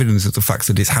was no evidence of the fact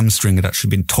that his hamstring had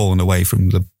actually been torn away from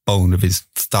the bone of his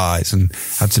thighs and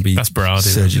had to be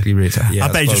surgically reattached. Yeah,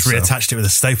 I bet he just reattached it with a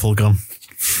staple gun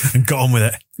and got on with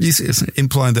it. It's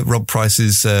implying that Rob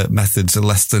Price's methods are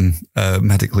less than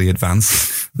medically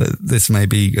advanced. That this may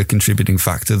be a contributing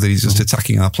factor, that he's just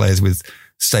attacking our players with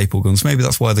staple guns. Maybe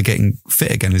that's why they're getting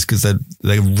fit again, is because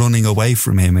they're running away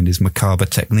from him and his macabre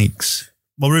techniques.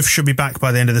 Well, Roof should be back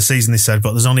by the end of the season, they said,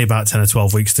 but there's only about 10 or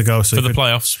 12 weeks to go. So for the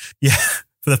playoffs. Yeah,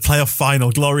 for the playoff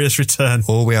final, glorious return.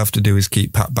 All we have to do is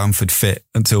keep Pat Bamford fit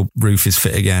until Roof is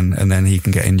fit again, and then he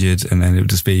can get injured, and then it'll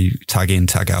just be tag in,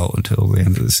 tag out until the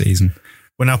end of the season.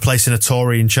 We're now placing a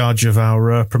Tory in charge of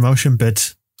our promotion bid.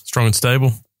 Strong and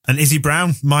stable. And Izzy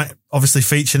Brown might obviously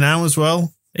feature now as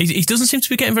well. He doesn't seem to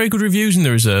be getting very good reviews in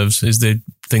the reserves, is the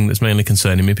thing that's mainly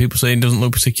concerning me. People say he doesn't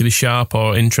look particularly sharp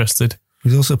or interested.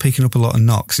 He's also picking up a lot of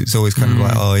knocks. It's always kind of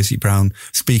like, Izzy Brown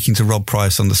speaking to Rob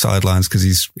Price on the sidelines because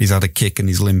he's had a kick and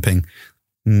he's limping.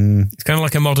 It's kind of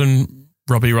like a modern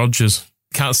Robbie Rogers.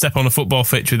 Can't step on a football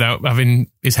pitch without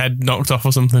having his head knocked off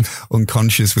or something.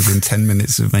 Unconscious within 10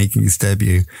 minutes of making his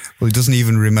debut. Well, he doesn't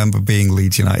even remember being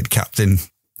Leeds United captain.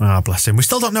 Bless him. We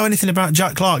still don't know anything about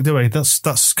Jack Clarke, do we?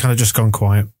 That's kind of just gone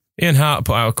quiet. Ian Hart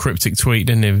put out a cryptic tweet,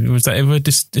 didn't he? Was that ever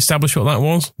established what that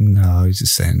was? No, he was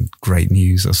just saying great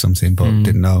news or something, but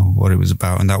didn't know what it was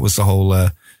about. And that was the whole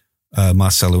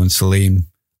Marcelo and Salim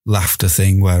laughter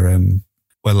thing where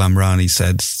Lamrani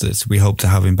said that we hope to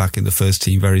have him back in the first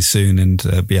team very soon, and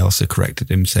Bielsa corrected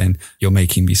him saying, "You're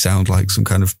making me sound like some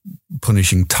kind of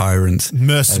punishing tyrant."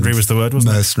 Mercenary was the word,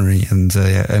 wasn't it? Mercenary. And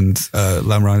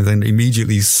Lamrani then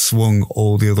immediately swung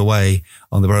all the other way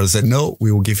on the brother and said, "No,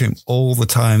 we will give him all the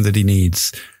time that he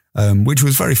needs," which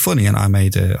was very funny. And I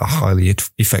made a highly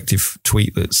effective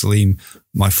tweet that Salim,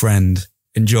 my friend,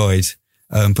 enjoyed,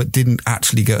 but didn't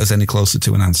actually get us any closer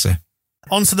to an answer.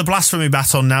 On to the blasphemy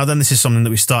baton now then. This is something that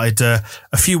we started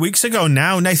a few weeks ago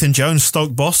now. Nathan Jones,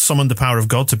 Stoke boss, summoned the power of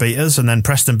God to beat us, and then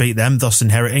Preston beat them, thus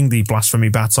inheriting the blasphemy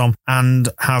baton, and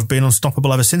have been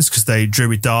unstoppable ever since because they drew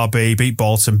with Derby, beat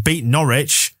Bolton, beat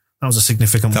Norwich. That was a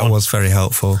significant one. That was very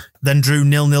helpful. Then drew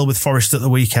 0-0 with Forest at the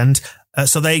weekend.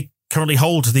 So they currently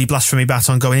hold the blasphemy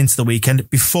baton going into the weekend.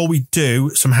 Before we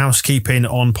do, some housekeeping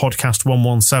on podcast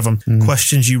 117.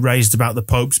 Questions you raised about the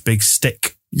Pope's big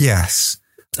stick. Yes.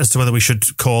 As to whether we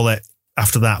should call it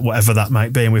after that, whatever that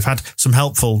might be. And we've had some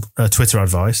helpful Twitter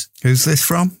advice. Who's this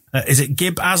from? Is it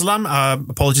Gib Aslam?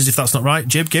 Apologies if that's not right.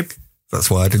 Gib. That's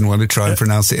why I didn't want to try and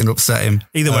pronounce it and upset him.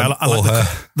 Either way, I like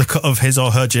the cut of his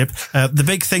or her jib. The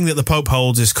big thing that the Pope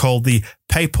holds is called the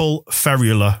papal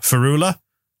ferula. Ferula?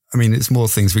 I mean, it's more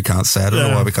things we can't say. I don't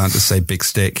know why we can't just say big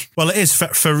stick. Well, it is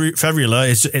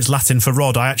ferula. It's Latin for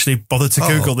rod. I actually bothered to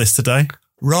Google this today.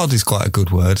 Rod is quite a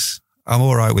good word. I'm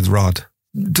all right with rod.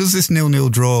 Does this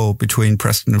 0-0 draw between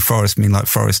Preston and Forest mean like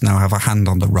Forest now have a hand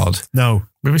on the rod? No.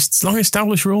 We've long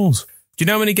established rules. Do you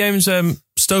know how many games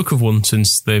Stoke have won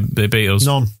since they beat us?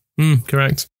 None.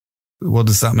 Correct. What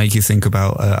does that make you think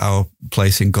about our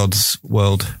place in God's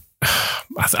world?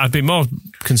 I'd be more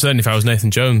concerned if I was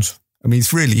Nathan Jones. I mean,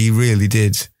 he really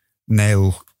did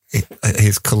nail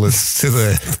his colours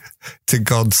to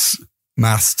God's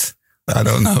mast. I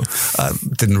don't know. I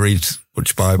didn't read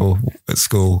much Bible at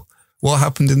school. What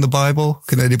happened in the Bible?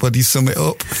 Can anybody sum it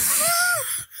up?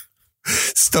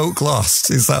 Stoke lost.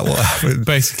 Is that what happened?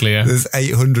 Basically, yeah. There's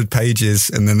 800 pages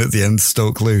and then at the end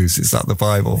Stoke lose. Is that the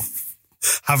Bible?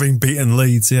 Having beaten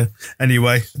Leeds, yeah.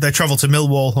 Anyway, they travel to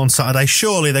Millwall on Saturday.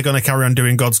 Surely they're going to carry on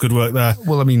doing God's good work there.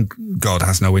 Well, I mean, God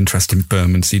has no interest in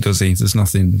Bermondsey, does he? There's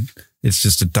nothing. It's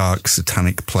just a dark,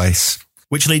 satanic place.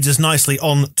 Which leads us nicely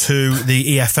on to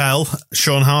the EFL.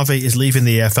 Sean Harvey is leaving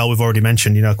the EFL. We've already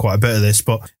mentioned, quite a bit of this,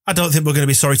 but I don't think we're going to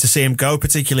be sorry to see him go,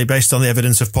 particularly based on the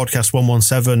evidence of podcast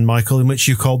 117, Michael, in which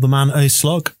you called the man a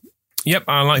slug. Yep,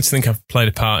 I like to think I've played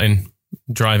a part in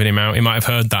driving him out. He might have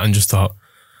heard that and just thought,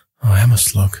 I am a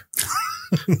slug.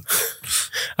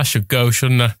 I should go,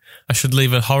 shouldn't I? I should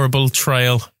leave a horrible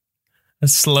trail, a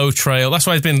slow trail. That's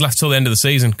why he's been left till the end of the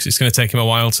season, because it's going to take him a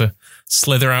while to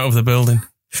slither out of the building.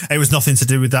 It was nothing to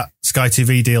do with that Sky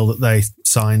TV deal that they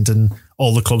signed and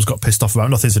all the clubs got pissed off about.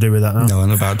 Nothing to do with that now. No,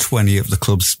 and about 20 of the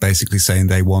clubs basically saying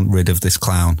they want rid of this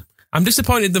clown. I'm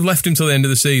disappointed they've left him till the end of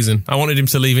the season. I wanted him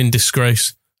to leave in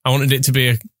disgrace. I wanted it to be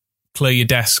a clear your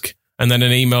desk and then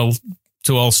an email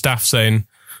to all staff saying,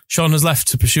 Sean has left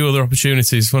to pursue other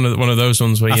opportunities. One of those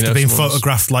ones where after being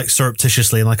photographed like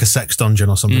surreptitiously in like a sex dungeon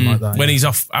or something like that. When he's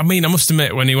off, I mean, I must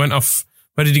admit, when he went off,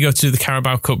 where did he go to? The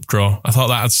Carabao Cup draw. I thought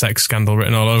that had sex scandal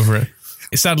written all over it.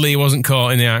 Sadly, he wasn't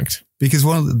caught in the act. Because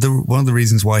one of the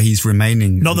reasons why he's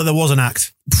remaining. Not that there was an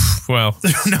act. Well,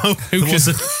 no,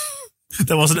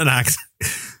 there wasn't an act.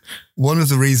 One of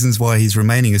the reasons why he's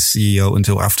remaining as CEO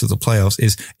until after the playoffs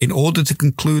is in order to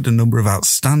conclude a number of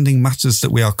outstanding matters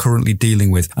that we are currently dealing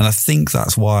with. And I think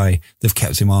that's why they've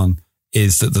kept him on,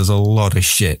 is that there's a lot of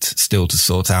shit still to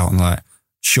sort out. And like,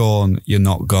 Sean, you're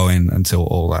not going until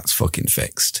all that's fucking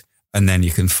fixed. And then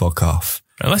you can fuck off.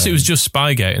 Unless it was just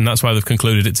Spygate, and that's why they've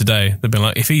concluded it today. They've been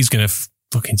like, if he's going to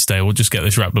fucking stay, we'll just get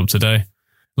this wrapped up today.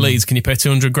 Leeds, can you pay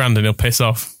 200 grand and he'll piss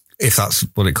off? If that's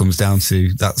what it comes down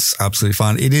to, that's absolutely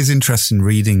fine. It is interesting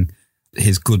reading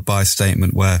his goodbye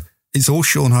statement where it's all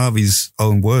Sean Harvey's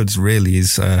own words, really.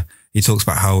 He talks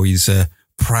about how he's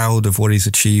proud of what he's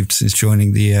achieved since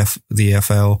joining the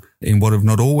EFL in what have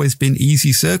not always been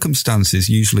easy circumstances,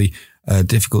 usually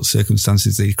difficult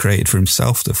circumstances that he created for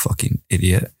himself, the fucking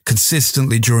idiot.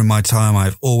 Consistently during my time,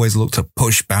 I've always looked to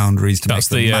push boundaries to make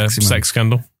the maximum sex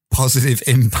scandal positive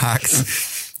impact.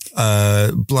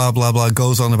 Blah, blah, blah,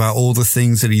 goes on about all the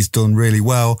things that he's done really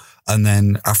well. And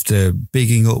then after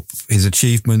bigging up his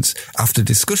achievements, after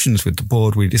discussions with the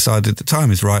board, we decided the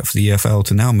time is right for the EFL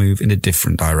to now move in a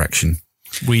different direction.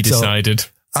 We decided. So,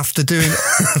 after doing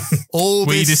all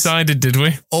this... We decided, did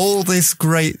we? All this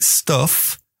great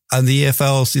stuff, and the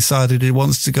EFL's decided it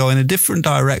wants to go in a different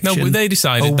direction. No, but they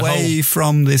decided. Away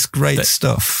from this great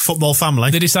stuff. Football family.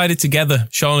 They decided together.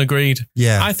 Sean agreed.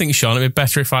 Yeah. I think, Sean, it'd be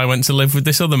better if I went to live with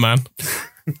this other man.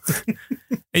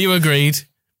 Are you agreed?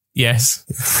 Yes.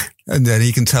 And then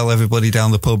he can tell everybody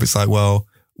down the pub, it's like, well,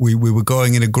 we were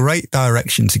going in a great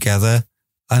direction together.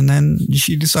 And then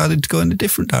she decided to go in a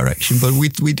different direction. But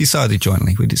we decided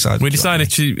jointly. We decided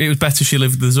it was better she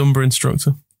lived with the Zumba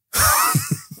instructor.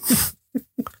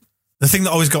 The thing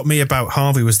that always got me about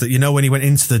Harvey was that, when he went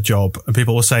into the job and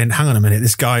people were saying, hang on a minute,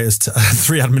 this guy has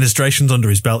 3 administrations under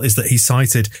his belt, is that he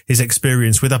cited his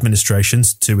experience with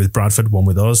administrations, 2 with Bradford, 1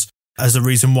 with us, as the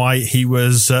reason why he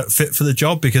was fit for the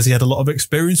job, because he had a lot of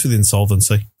experience with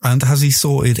insolvency. And has he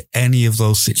sorted any of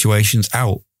those situations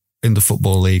out in the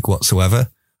Football League whatsoever?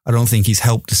 I don't think he's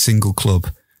helped a single club.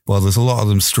 Well, there's a lot of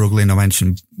them struggling. I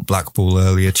mentioned Blackpool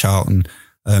earlier, Charlton,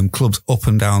 clubs up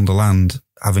and down the land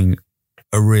having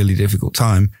a really difficult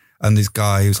time. And this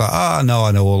guy who's like, no,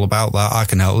 I know all about that. I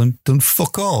can help them. Done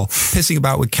fuck all. Pissing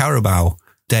about with Carabao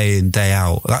day in, day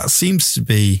out. That seems to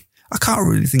be, I can't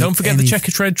really think. Don't forget the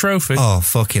Checkatrade Trophy. Oh,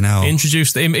 fucking hell. He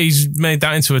introduced him. He's made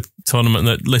that into a tournament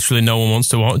that literally no one wants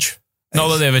to watch. Not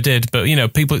that they ever did, but,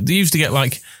 people, they used to get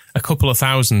like a couple of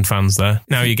thousand fans there.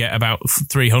 Now you get about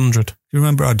 300. You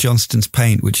remember our Johnston's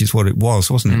Paint, which is what it was,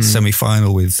 wasn't it?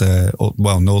 Semi-final with,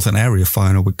 Northern Area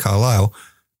final with Carlisle.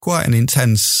 Quite an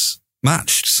intense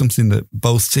matched, something that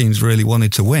both teams really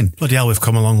wanted to win. Bloody hell, we've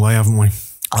come a long way, haven't we?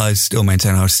 I still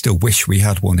maintain, I still wish we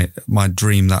had won it. My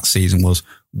dream that season was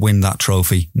win that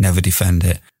trophy, never defend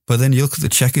it. But then you look at the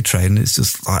checker trade and it's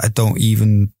just like, I don't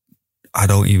even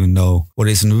know what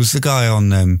it is. And there was the guy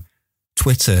on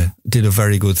Twitter did a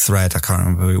very good thread. I can't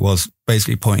remember who it was,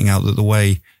 basically pointing out that the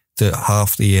way that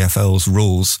half the EFL's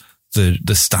rules,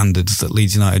 the standards that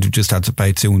Leeds United have just had to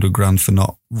pay 200 grand for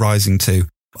not rising to,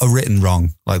 are written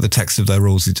wrong. Like the text of their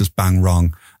rules is just bang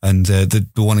wrong. And the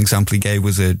one example he gave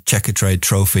was a checker trade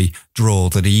trophy draw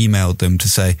that he emailed them to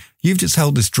say, you've just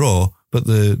held this draw, but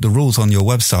the rules on your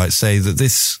website say that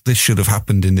this should have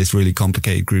happened in this really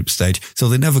complicated group stage. So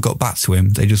they never got back to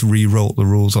him. They just rewrote the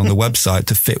rules on the website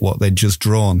to fit what they'd just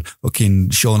drawn.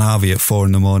 Fucking Sean Harvey at 4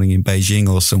 a.m. in Beijing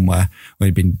or somewhere when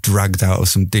he'd been dragged out of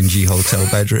some dingy hotel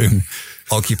bedroom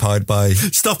occupied by...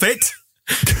 Stop it!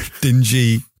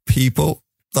 Dingy people.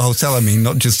 The hotel, I mean,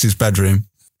 not just his bedroom.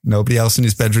 Nobody else in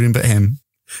his bedroom but him.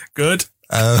 Good.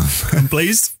 I'm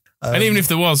pleased. And even if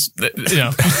there was, you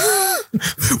know...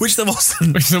 Which there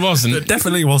wasn't. It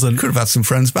definitely wasn't. Could have had some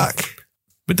friends back.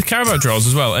 With the Carabao draws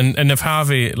as well, and of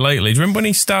Harvey lately. Do you remember when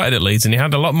he started at Leeds and he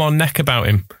had a lot more neck about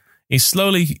him? He's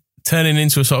slowly turning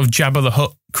into a sort of Jabba the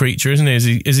Hutt creature, isn't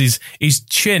he? His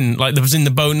chin, like there was in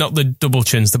the bone, not the double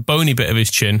chins, the bony bit of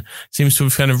his chin seems to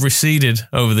have kind of receded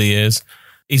over the years.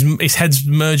 His head's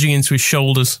merging into his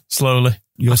shoulders slowly.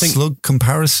 Your slug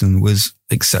comparison was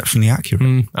exceptionally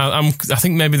accurate. I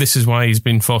think maybe this is why he's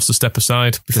been forced to step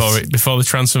aside before the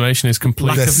transformation is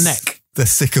complete. Lack of neck. They're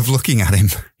sick of looking at him.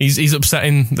 He's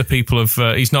upsetting the people of...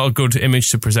 he's not a good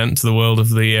image to present to the world of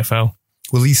the EFL.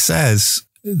 Well, he says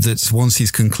that once he's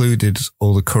concluded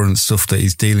all the current stuff that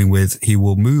he's dealing with, he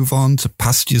will move on to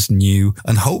pastures new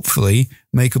and hopefully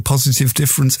make a positive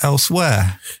difference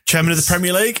elsewhere. Chairman of the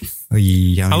Premier League? Oh,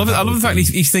 yeah, I love the fact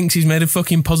he thinks he's made a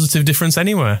fucking positive difference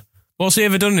anywhere. What's he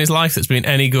ever done in his life that's been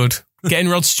any good? Getting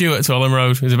Rod Stewart to Ellen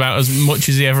Road is about as much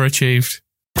as he ever achieved.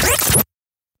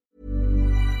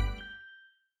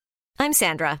 I'm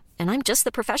Sandra, and I'm just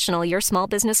the professional your small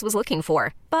business was looking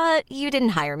for. But you didn't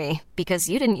hire me because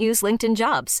you didn't use LinkedIn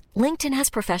Jobs. LinkedIn has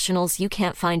professionals you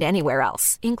can't find anywhere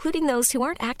else, including those who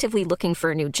aren't actively looking for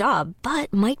a new job,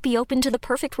 but might be open to the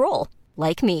perfect role,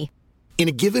 like me. In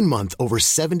a given month, over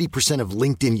 70% of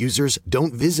LinkedIn users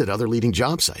don't visit other leading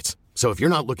job sites. So if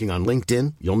you're not looking on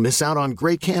LinkedIn, you'll miss out on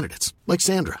great candidates like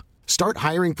Sandra. Start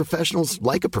hiring professionals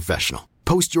like a professional.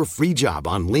 Post your free job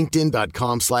on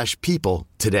linkedin.com/people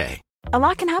today. A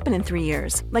lot can happen in 3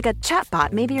 years, like a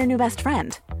chatbot may be your new best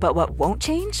friend. But what won't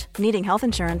change? Needing health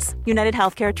insurance. United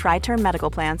Healthcare Tri-Term Medical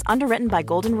Plans, underwritten by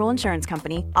Golden Rule Insurance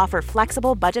Company, offer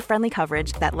flexible, budget-friendly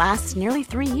coverage that lasts nearly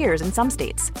 3 years in some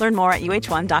states. Learn more at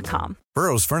uh1.com.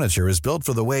 Burrow's furniture is built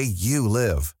for the way you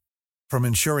live. From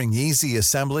ensuring easy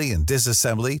assembly and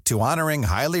disassembly to honoring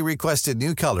highly requested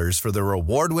new colors for their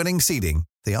award-winning seating,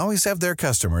 they always have their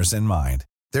customers in mind.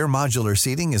 Their modular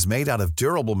seating is made out of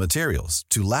durable materials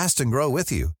to last and grow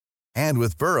with you. And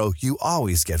with Burrow, you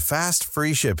always get fast,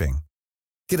 free shipping.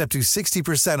 Get up to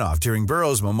 60% off during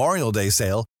Burrow's Memorial Day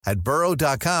sale at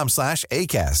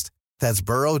burrow.com/ACAST. That's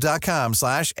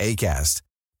burrow.com/ACAST.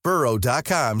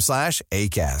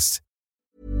 burrow.com/ACAST.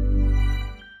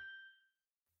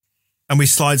 And we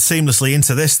slide seamlessly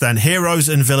into this then. Heroes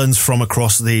and villains from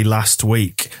across the last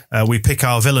week. We pick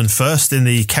our villain first in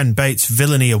the Ken Bates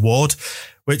Villainy Award,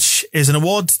 which is an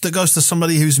award that goes to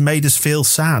somebody who's made us feel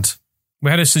sad. We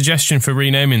had a suggestion for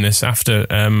renaming this after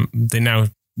the now,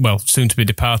 well, soon-to-be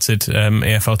departed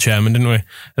EFL chairman, didn't we?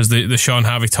 As the Sean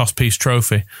Harvey Toss Piece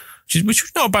Trophy, which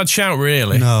was not a bad shout,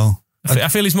 really. No. I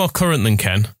feel he's more current than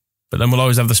Ken, but then we'll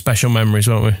always have the special memories,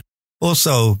 won't we?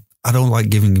 Also, I don't like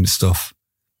giving him stuff.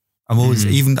 I'm always,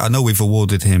 I know we've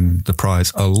awarded him the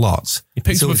prize a lot. He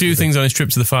picked up a few things on his trip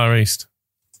to the Far East.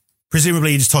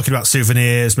 Presumably you're just talking about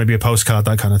souvenirs, maybe a postcard,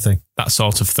 that kind of thing. That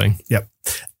sort of thing. Yep.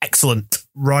 Excellent.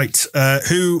 Right.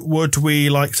 Who would we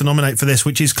like to nominate for this,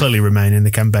 which is clearly remaining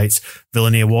the Ken Bates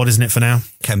Villainy Award, isn't it, for now?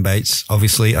 Ken Bates,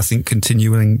 obviously, I think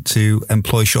continuing to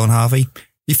employ Sean Harvey.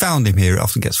 He found him here. It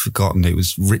often gets forgotten. It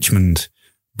was Richmond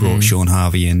brought Sean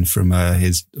Harvey in from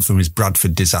his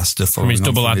Bradford disaster. From his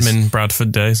double admin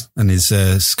Bradford days. And his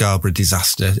Scarborough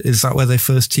disaster. Is that where they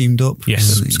first teamed up?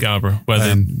 Yes, Scarborough,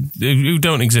 where who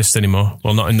don't exist anymore.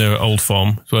 Well, not in their old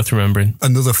form. It's worth remembering.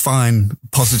 Another fine,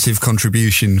 positive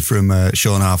contribution from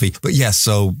Sean Harvey. But yes,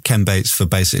 so Ken Bates for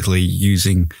basically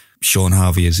using Sean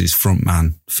Harvey as his front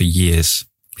man for years.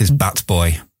 His bat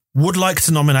boy. Would like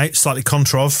to nominate, slightly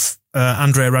controv,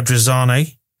 Andrea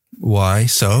Radrizzani. Why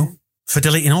so? For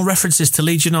deleting all references to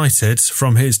Leeds United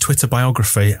from his Twitter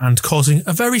biography and causing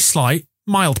a very slight,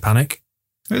 mild panic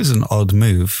It was an odd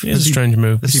move. It is a strange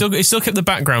move. He still kept the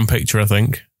background picture, I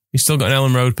think. He's still got an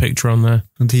Ellen Road picture on there.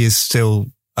 And he is still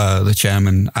the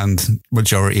chairman and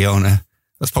majority owner.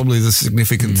 That's probably the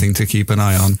significant thing to keep an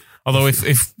eye on. Although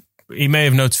if he may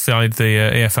have notified the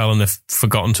EFL and they've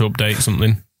forgotten to update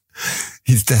something.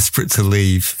 He's desperate to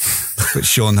leave, but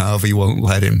Sean Harvey won't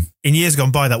let him. In years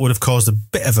gone by, that would have caused a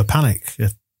bit of a panic.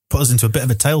 It put us into a bit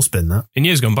of a tailspin, that. In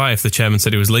years gone by, if the chairman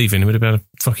said he was leaving, it would have been a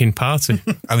fucking party.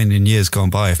 I mean, in years gone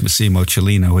by, if Massimo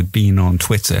Cellino had been on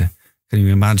Twitter, can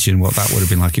you imagine what that would have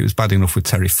been like? It was bad enough with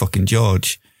Terry fucking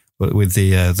George, but with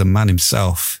the man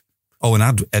himself. Oh,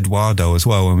 and Eduardo as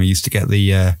well, when we used to get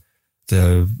the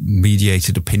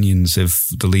mediated opinions of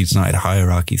the Leeds United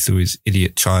hierarchy through his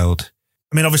idiot child.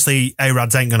 I mean, obviously,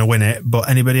 A-Rads ain't going to win it, but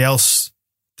anybody else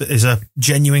that is a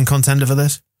genuine contender for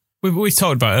this? We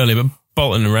talked about it earlier, but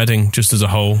Bolton and Reading, just as a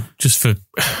whole, just for,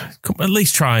 at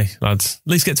least try, lads.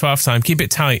 At least get to half-time. Keep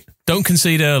it tight. Don't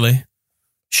concede early.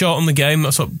 Shorten the game.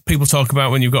 That's what people talk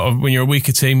about when you're a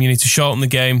weaker team. You need to shorten the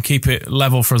game, keep it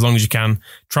level for as long as you can.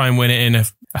 Try and win it in a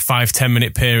 5-10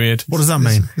 minute period. What does that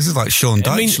mean? This is like Sean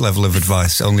Dyche level of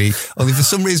advice. Only for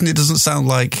some reason it doesn't sound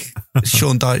like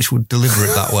Sean Dyche would deliver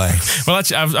it that way. Well,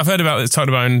 actually, I've heard about it talked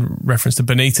about in reference to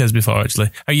Benitez before.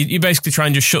 Actually, you basically try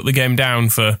and just shut the game down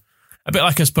for a bit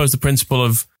like, I suppose, the principle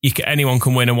of anyone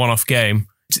can win a one-off game.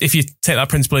 If you take that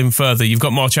principle even further, you've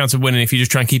got more chance of winning if you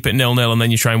just try and keep it 0-0 and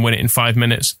then you try and win it in 5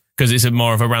 minutes because it's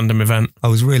more of a random event. I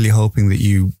was really hoping that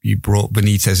you brought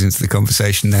Benitez into the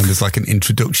conversation then as like an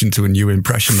introduction to a new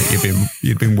impression that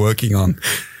you'd been working on.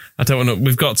 I don't want to.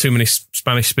 We've got too many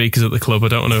Spanish speakers at the club. I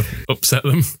don't want to upset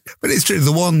them. But it's true.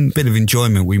 The one bit of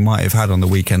enjoyment we might have had on the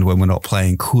weekend when we're not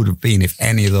playing could have been if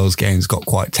any of those games got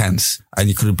quite tense, and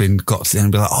you could have got to the end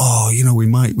and be like, oh,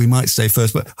 we might stay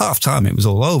first. But half time, it was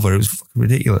all over. It was fucking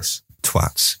ridiculous.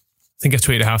 Twats. I think I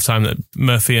tweeted at half time that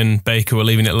Murphy and Baker were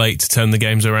leaving it late to turn the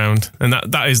games around, and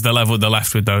that is the level they're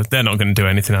left with. Though they're not going to do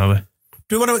anything, are they?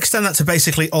 Do we want to extend that to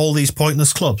basically all these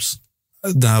pointless clubs?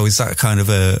 Now, is that kind of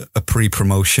a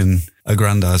pre-promotion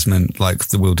aggrandizement? Like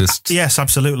we'll just... Yes,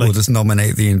 absolutely. We'll just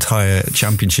nominate the entire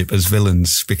championship as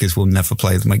villains because we'll never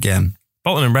play them again.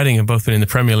 Bolton and Reading have both been in the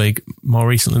Premier League more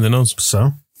recently than us.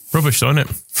 So? Rubbish, though, isn't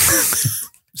it?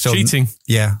 Cheating.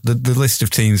 Yeah, the list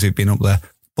of teams who've been up there.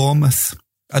 Bournemouth.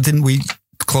 Didn't we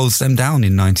close them down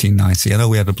in 1990? I know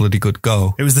we had a bloody good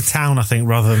go. It was the town, I think,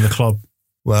 rather than the club.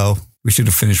 Well, we should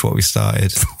have finished what we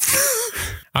started.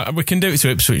 We can do it to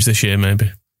Ipswich this year, maybe.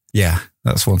 Yeah,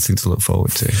 that's one thing to look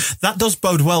forward to. That does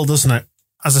bode well, doesn't it?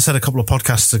 As I said a couple of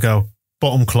podcasts ago,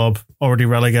 bottom club, already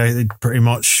relegated, pretty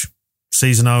much.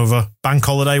 Season over. Bank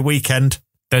holiday weekend.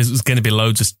 There's going to be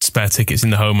loads of spare tickets in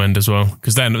the home end as well,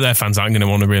 because their fans aren't going to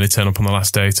want to really turn up on the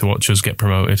last day to watch us get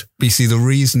promoted. But you see, the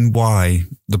reason why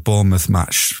the Bournemouth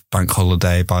match, bank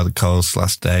holiday, by the coast,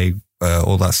 last day,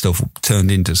 all that stuff turned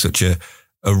into such a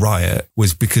riot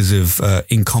was because of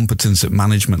incompetence at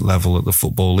management level at the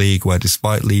Football League, where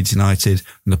despite Leeds United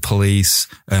and the police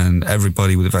and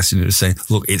everybody with a vested interest saying,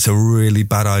 look, it's a really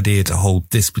bad idea to hold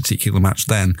this particular match,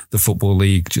 then the Football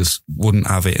League just wouldn't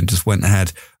have it and just went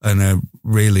ahead. And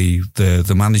really,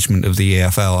 the management of the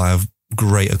EFL, I have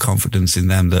greater confidence in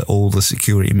them that all the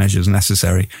security measures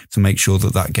necessary to make sure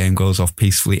that game goes off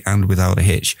peacefully and without a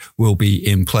hitch will be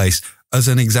in place. As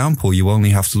an example, you only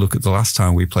have to look at the last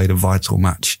time we played a vital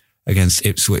match against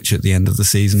Ipswich at the end of the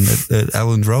season at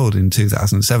Elland Road in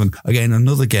 2007. Again,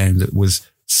 another game that was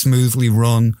smoothly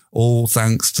run, all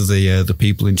thanks to the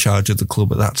people in charge of the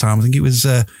club at that time. I think it was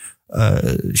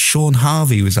Sean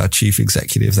Harvey was our chief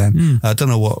executive then. I don't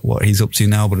know what he's up to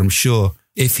now, but I'm sure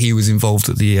if he was involved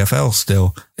at the EFL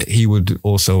still, he would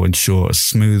also ensure a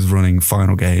smooth running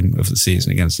final game of the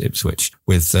season against Ipswich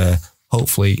with...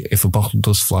 hopefully, if a bottle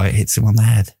does fly, it hits him on the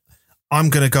head. I'm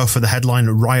going to go for the headline,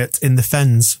 Riot in the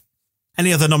Fens.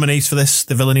 Any other nominees for this,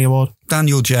 the Villainy Award?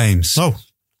 Daniel James. Oh,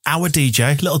 our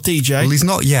DJ, little DJ. Well, he's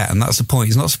not yet, and that's the point.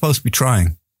 He's not supposed to be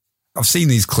trying. I've seen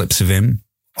these clips of him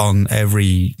on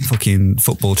every fucking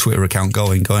football Twitter account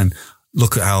going,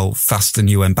 look at how fast the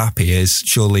new Mbappe is.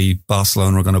 Surely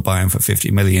Barcelona are going to buy him for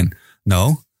 50 million.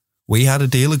 No, we had a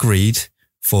deal agreed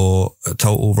for a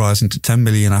total rising to 10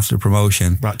 million after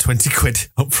promotion. Right, 20 quid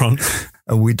up front.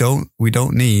 And we don't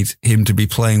need him to be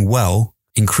playing well,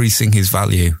 increasing his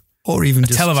value, or even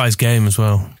just televised game as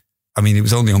well. I mean, it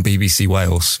was only on BBC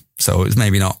Wales, so it was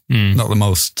maybe not the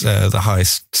most, the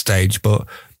highest stage, but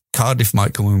Cardiff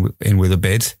might come in with a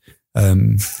bid.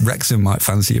 Wrexham might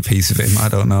fancy a piece of him. I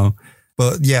don't know.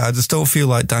 But yeah, I just don't feel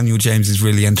like Daniel James is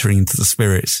really entering into the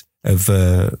spirit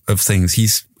of things.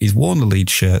 He's worn the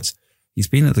Leeds shirt. He's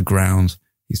been at the ground.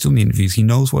 He's done the interviews. He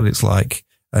knows what it's like.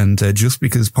 And just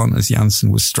because Pontus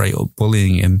Jansson was straight up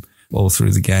bullying him all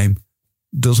through the game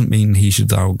doesn't mean he should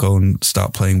now go and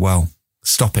start playing well.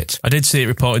 Stop it. I did see it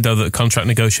reported, though, that contract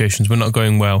negotiations were not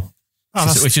going well,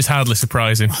 which is hardly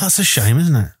surprising. Oh, that's a shame,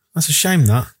 isn't it? That's a shame,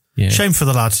 that. Yeah. Shame for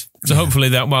the lad. So hopefully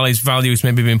that while his value is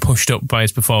maybe being pushed up by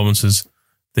his performances,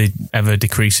 the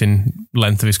ever-decreasing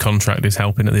length of his contract is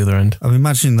helping at the other end. I'm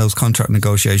imagining those contract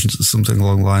negotiations as something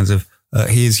along the lines of,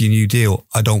 here's your new deal.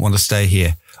 I don't want to stay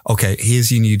here. Okay,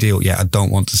 here's your new deal. Yeah, I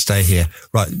don't want to stay here.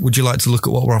 Right, would you like to look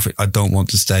at what we're offering? I don't want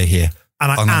to stay here.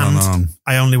 And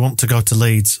I only want to go to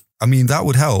Leeds. I mean, that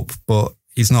would help, but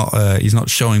he's not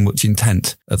showing much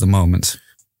intent at the moment.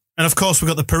 And of course, we've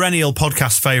got the perennial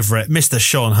podcast favourite, Mr.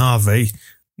 Sean Harvey.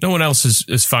 No one else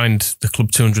has fined the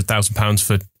club £200,000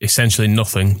 for essentially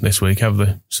nothing this week, have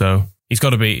they? So he's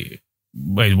got to be...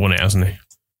 Well, he's won it, hasn't he?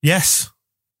 Yes.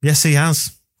 Yes, he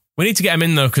has. We need to get him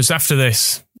in, though, because after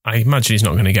this, I imagine he's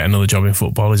not going to get another job in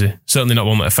football, is he? Certainly not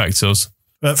one that affects us.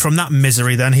 From that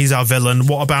misery, then, he's our villain.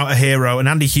 What about a hero, an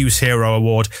Andy Hughes Hero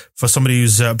Award for somebody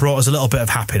who's brought us a little bit of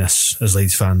happiness as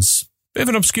Leeds fans? Bit of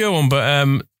an obscure one,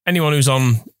 but anyone who's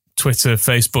on Twitter,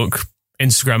 Facebook,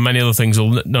 Instagram, many other things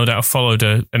will no doubt have followed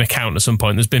an account at some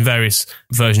point. There's been various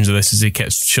versions of this as he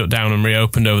gets shut down and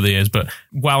reopened over the years, but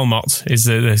Walmot is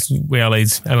the We Are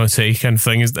Leeds MOT kind of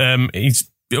thing. He's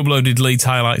uploaded Leeds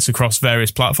highlights across various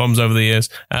platforms over the years,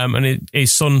 and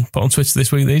his son put on Twitter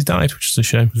this week that he's died, which is a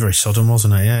shame. It was very sudden,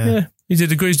 wasn't it? Yeah.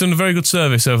 He's done a very good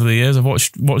service over the years. I've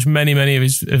watched many of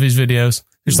his videos.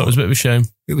 I just thought it was a bit of a shame.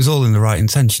 It was all in the right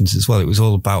intentions as well. It was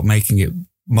all about making it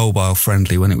mobile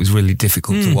friendly when it was really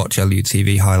difficult to watch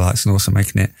LUTV highlights, and also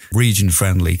making it region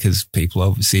friendly because people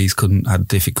overseas had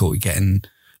difficulty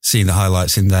seeing the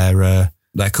highlights in their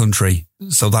country.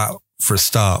 So that, for a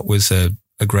start, was a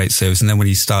great service. And then when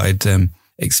he started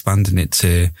expanding it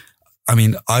to, I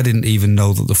mean, I didn't even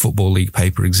know that the Football League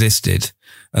paper existed.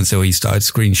 And so he started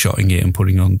screenshotting it and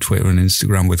putting on Twitter and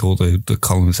Instagram with all the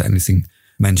columns that anything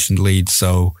mentioned Leeds.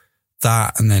 So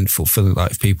that, and then fulfilling, like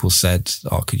if people said,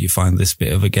 oh, could you find this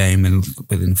bit of a game? And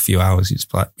within a few hours,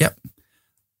 it's like, yep,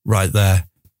 right there.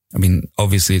 I mean,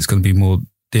 obviously it's going to be more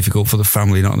difficult for the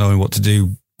family not knowing what to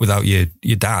do without your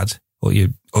dad or your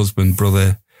husband,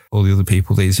 brother, all the other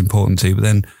people that he's important to. But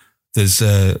then there's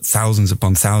thousands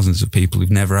upon thousands of people who've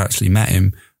never actually met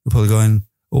him. They're probably going,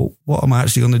 oh, what am I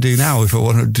actually going to do now if I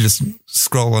want to just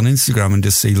scroll on Instagram and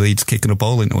just see Leeds kicking a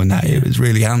ball into a net? It was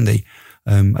really handy.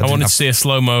 I wanted to see a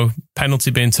slow-mo penalty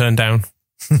being turned down.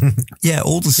 Yeah,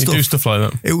 all the stuff. You do stuff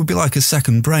like that. It would be like a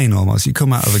second brain almost. You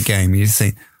come out of a game and you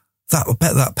think, I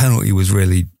bet that penalty was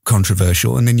really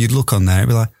controversial. And then you'd look on there and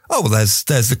be like, oh, well, there's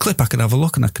the clip. I can have a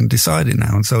look and I can decide it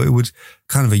now. And so it would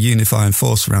kind of a unifying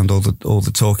force around all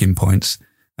the talking points.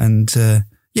 And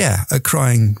a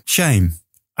crying shame.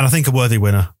 And I think a worthy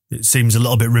winner. It seems a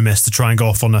little bit remiss to try and go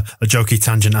off on a jokey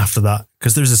tangent after that,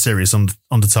 because there's a serious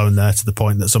undertone there to the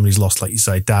point that somebody's lost, like you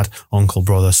say, dad, uncle,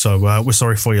 brother. So we're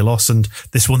sorry for your loss, and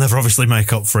this will never obviously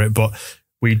make up for it, but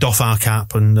we doff our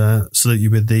cap and salute you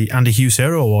with the Andy Hughes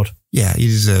Hero Award. Yeah, he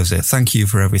deserves it. Thank you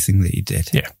for everything that you did.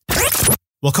 Yeah.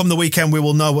 Well, come the weekend, we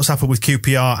will know what's happened with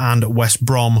QPR and West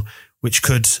Brom, which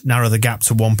could narrow the gap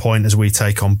to 1 point as we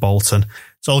take on Bolton.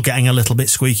 It's all getting a little bit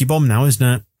squeaky bum now, isn't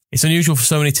it? It's unusual for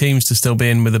so many teams to still be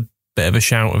in with a bit of a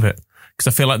shout of it,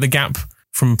 because I feel like the gap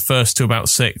from first to about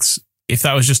sixth, if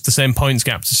that was just the same points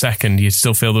gap to second, you'd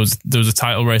still feel there was a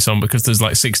title race on, because there's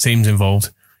like 6 teams involved.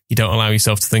 You don't allow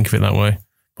yourself to think of it that way,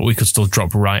 but we could still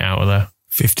drop right out of there.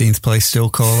 15th place still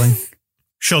calling.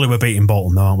 Surely we're beating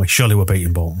Bolton though, aren't we? Surely we're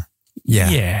beating Bolton.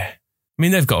 Yeah. I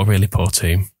mean, they've got a really poor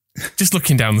team. Just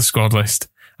looking down the squad list,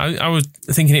 I was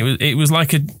thinking it was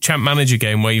like a champ manager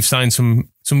game where you've signed some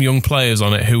young players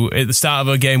on it who at the start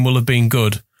of a game will have been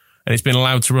good, and it's been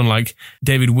allowed to run like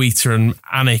David Wheater and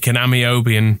Anik and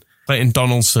Amiobi and Clayton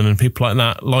Donaldson and people like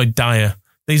that, Lloyd Dyer.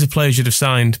 These are players you'd have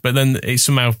signed, but then it's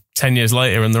somehow 10 years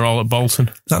later and they're all at Bolton.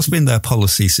 That's been their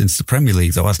policy since the Premier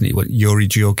League though, hasn't it? What, Yuri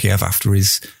Georgiev after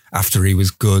he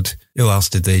was good. Who else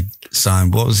did they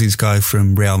sign? What was his guy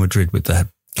from Real Madrid with the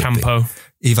Campo?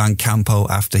 Ivan Campo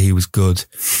after he was good.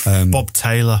 Bob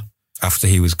Taylor. After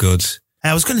he was good.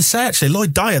 I was going to say, actually,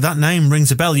 Lloyd Dyer, that name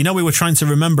rings a bell. You know, we were trying to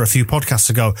remember a few podcasts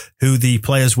ago who the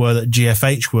players were that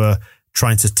GFH were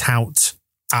trying to tout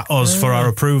at us for our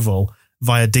approval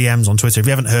via DMs on Twitter. If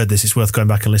you haven't heard this, it's worth going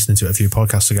back and listening to it a few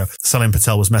podcasts ago. Salim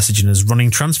Patel was messaging us,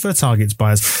 running transfer targets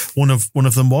by us. One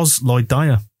of them was Lloyd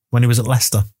Dyer when he was at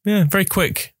Leicester. Yeah, very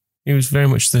quick. He was very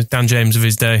much the Dan James of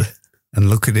his day. And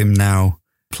look at him now,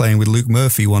 playing with Luke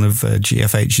Murphy, one of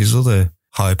GFH's other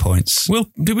high points.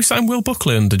 Did we sign Will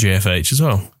Buckley under GFH as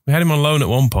well? We had him on loan at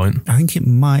one point. I think it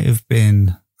might have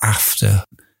been after.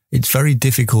 it's very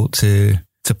difficult to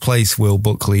place Will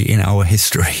Buckley in our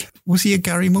history. Was he a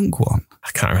Gary Monk one?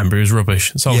 I can't remember. He was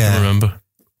rubbish. That's all I can remember.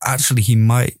 Actually, he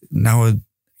might now.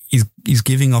 He's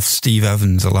giving off Steve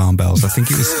Evans alarm bells. I think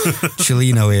it was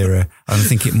Chilino era. And I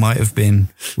think it might have been,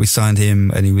 we signed him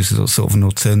and he was sort of an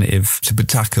alternative to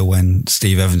Bataka when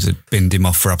Steve Evans had binned him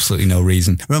off for absolutely no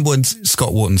reason. Remember when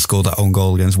Scott Wotton scored that own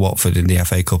goal against Watford in the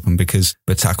FA Cup, and because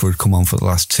Bataka had come on for the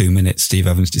last 2 minutes, Steve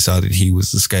Evans decided he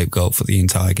was the scapegoat for the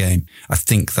entire game. I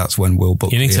think that's when Will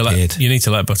Buckley appeared. You need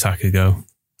to let Bataka go.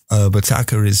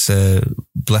 Bataka is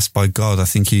blessed by God. I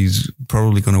think he's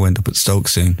probably going to end up at Stoke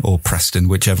soon, or Preston,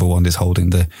 whichever one is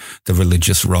holding the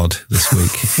religious rod this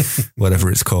week,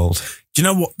 whatever it's called. Do you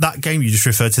know what that game you just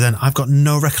referred to then? I've got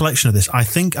no recollection of this. I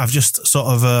think I've just sort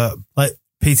of like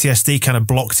PTSD kind of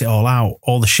blocked it all out,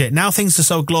 all the shit. Now things are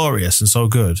so glorious and so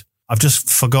good. I've just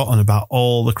forgotten about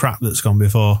all the crap that's gone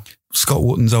before. Scott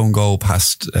Wotton's own goal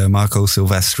past Marco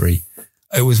Silvestri.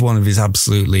 It was one of his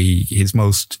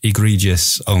most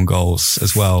egregious own goals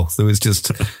as well. There was just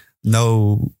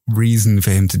no reason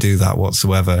for him to do that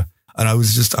whatsoever. And I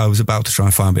was about to try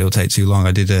and find, but it'll take too long.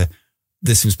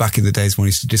 This was back in the days when I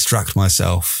used to distract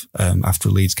myself after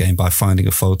a Leeds game by finding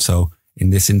a photo,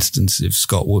 in this instance, of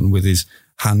Scott Wotton with his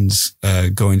hands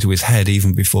going to his head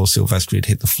even before Silvestri had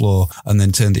hit the floor, and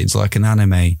then turned it into like an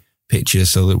anime picture.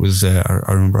 So that was, I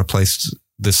remember I placed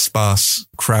the sparse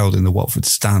crowd in the Watford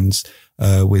stands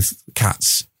with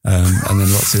cats, and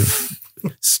then lots of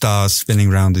stars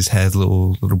spinning around his head,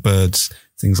 little birds,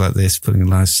 things like this, putting a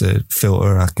nice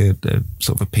filter, like a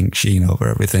sort of a pink sheen over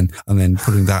everything, and then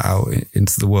putting that out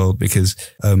into the world, because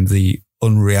the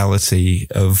unreality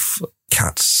of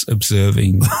cats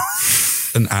observing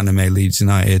an anime Leeds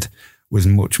United was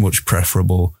much, much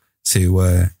preferable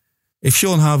to, if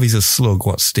Sean Harvey's a slug,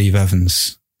 what's Steve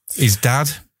Evans? His dad?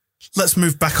 Let's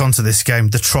move back onto this game,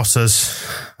 the Trotters.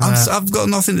 I've got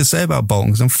nothing to say about Bolton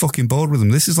because I'm fucking bored with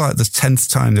them. This is like the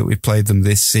 10th time that we've played them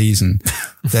this season.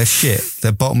 They're shit.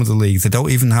 They're bottom of the league. They don't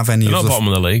even have any They're not bottom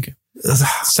of the league.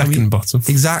 Second bottom.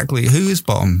 Exactly. Who is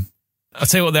bottom? I'll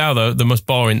tell you what they are, though. The most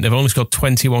boring. They've only scored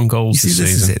 21 goals this season.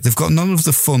 This is it. They've got none of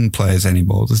the fun players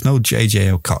anymore. There's no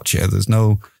JJ Okocha. There's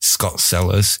no Scott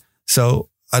Sellers. So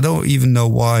I don't even know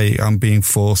why I'm being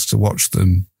forced to watch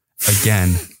them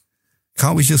again.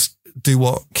 Can't we just do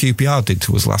what QPR did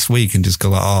to us last week and just go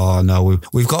like, oh no,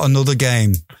 we've got another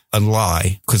game, and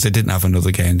lie, because they didn't have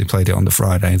another game. They played it on the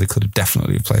Friday. They could have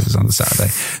definitely played us on the Saturday.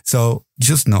 So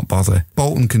just not bother.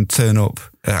 Bolton can turn up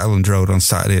at Elland Road on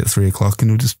Saturday at 3:00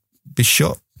 and we'll just be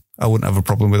shut. I wouldn't have a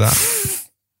problem with that.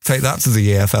 Take that to the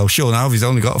EFL. Sure, now he's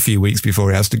only got a few weeks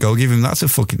before he has to go. Give him that to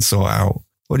fucking sort out.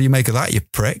 What do you make of that, you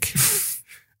prick?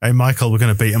 Hey, Michael, we're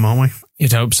going to beat him, aren't we?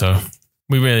 You'd hope so.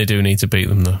 We really do need to beat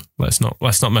them, though. Let's not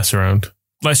mess around.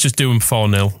 Let's just do them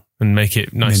 4-0 and make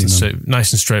it nice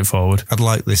and straightforward. I'd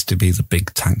like this to be the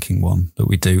big tanking one that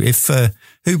we do. If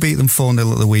who beat them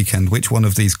 4-0 at the weekend? Which one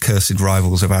of these cursed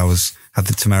rivals of ours had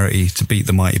the temerity to beat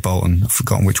the mighty Bolton? I've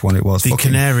forgotten which one it was. The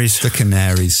Canaries. The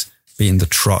Canaries beating the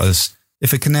Trotters.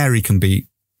 If a canary can beat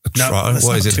a trotter,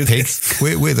 what is it, a pig?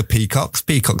 We're the peacocks.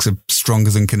 Peacocks are stronger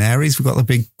than canaries. We've got the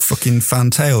big fucking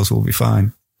fantails. We'll be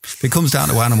fine. If it comes down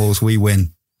to animals, we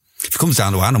win. If it comes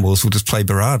down to animals, we'll just play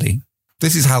Berardi.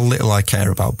 This is how little I care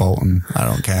about Bolton. I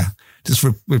don't care. Just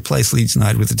replace Leeds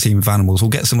United with a team of animals. We'll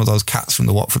get some of those cats from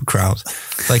the Watford crowd.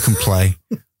 They can play.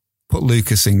 Put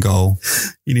Lucas in goal.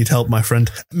 You need help, my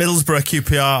friend. Middlesbrough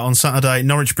QPR on Saturday.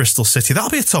 Norwich Bristol City.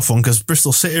 That'll be a tough one because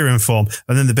Bristol City are in form.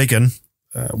 And then the big one,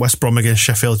 West Brom against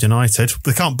Sheffield United.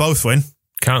 They can't both win.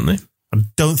 Can't they? I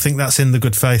don't think that's in the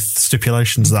good faith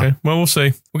stipulations. Okay. That. Well, we'll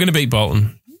see. We're going to beat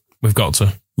Bolton. We've got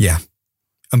to. Yeah.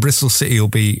 And Bristol City will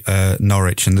beat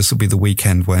Norwich, and this will be the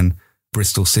weekend when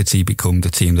Bristol City become the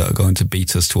team that are going to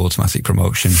beat us to automatic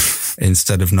promotion.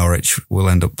 Instead of Norwich, we'll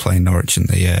end up playing Norwich in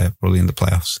the probably in the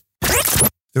playoffs.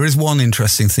 There is one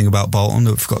interesting thing about Bolton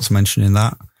that I forgot to mention in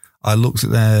that. I looked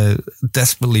at their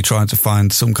desperately trying to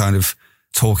find some kind of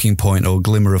talking point or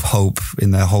glimmer of hope in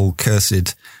their whole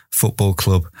cursed football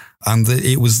club. And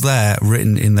it was there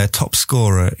written in their top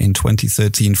scorer in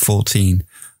 2013-14.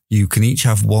 You can each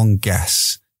have one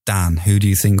guess. Dan, who do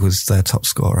you think was their top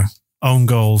scorer? Own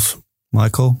goals.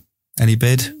 Michael, any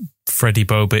bid? Freddie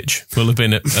Bobic will have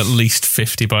been at least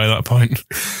 50 by that point.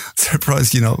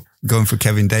 Surprised you're not going for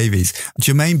Kevin Davies.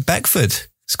 Jermaine Beckford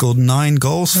scored 9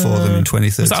 goals for them in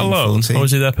 2013-14. Was that a loan, or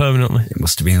was he there permanently? It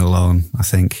must have been a loan, I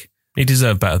think. He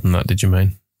deserved better than that, did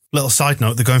Jermaine? Little side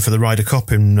note, they're going for the Ryder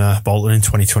Cup in Bolton in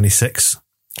 2026.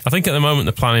 I think at the moment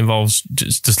the plan involves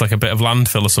just like a bit of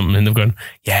landfill or something, and they're going,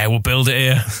 yeah, we'll build it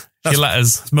here. You let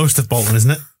us. That's most of Bolton,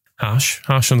 isn't it? Harsh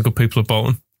on the good people of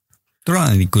Bolton. There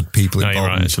aren't any good people involved.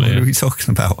 Right, actually, what are we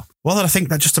talking about? Well, then I think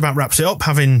that just about wraps it up,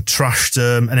 having trashed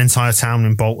an entire town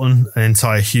in Bolton, an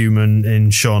entire human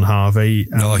in Sean Harvey.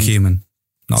 Not a human.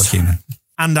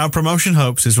 And our promotion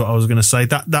hopes is what I was going to say.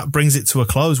 That brings it to a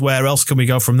close. Where else can we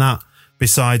go from that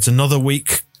besides another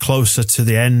week closer to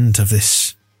the end of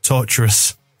this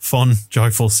torturous, fun,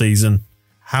 joyful season?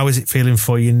 How is it feeling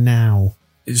for you now?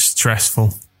 It's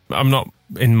stressful. I'm not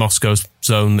in Moscow's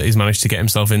zone that he's managed to get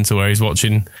himself into, where he's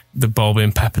watching the ball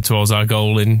being peppered towards our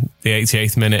goal in the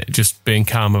 88th minute, just being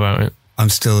calm about it. I'm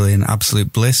still in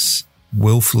absolute bliss,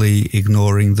 willfully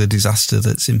ignoring the disaster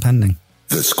that's impending.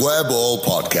 The Square Ball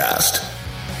Podcast.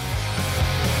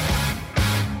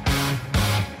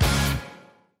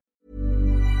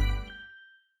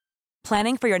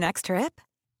 Planning for your next trip?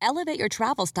 Elevate your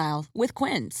travel style with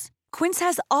Quince. Quince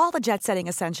has all the jet-setting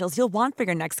essentials you'll want for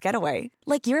your next getaway,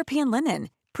 like European linen,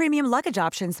 premium luggage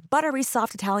options, buttery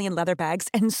soft Italian leather bags,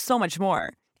 and so much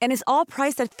more. And is all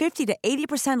priced at 50 to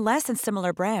 80% less than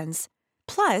similar brands.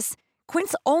 Plus,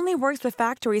 Quince only works with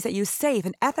factories that use safe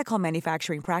and ethical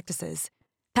manufacturing practices.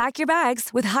 Pack your bags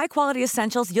with high-quality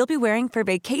essentials you'll be wearing for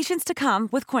vacations to come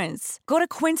with Quince. Go to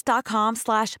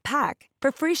quince.com/pack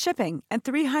for free shipping and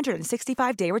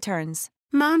 365-day returns.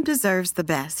 Mom deserves the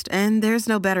best, and there's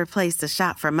no better place to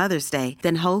shop for Mother's Day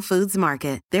than Whole Foods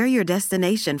Market. They're your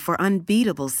destination for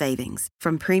unbeatable savings,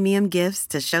 from premium gifts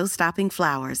to show-stopping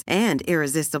flowers and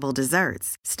irresistible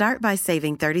desserts. Start by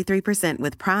saving 33%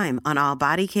 with Prime on all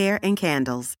body care and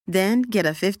candles. Then get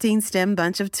a 15-stem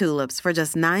bunch of tulips for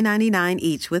just $9.99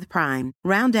 each with Prime.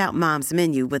 Round out Mom's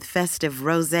menu with festive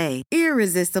rosé,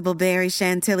 irresistible berry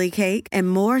chantilly cake, and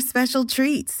more special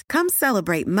treats. Come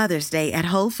celebrate Mother's Day at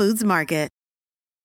Whole Foods Market.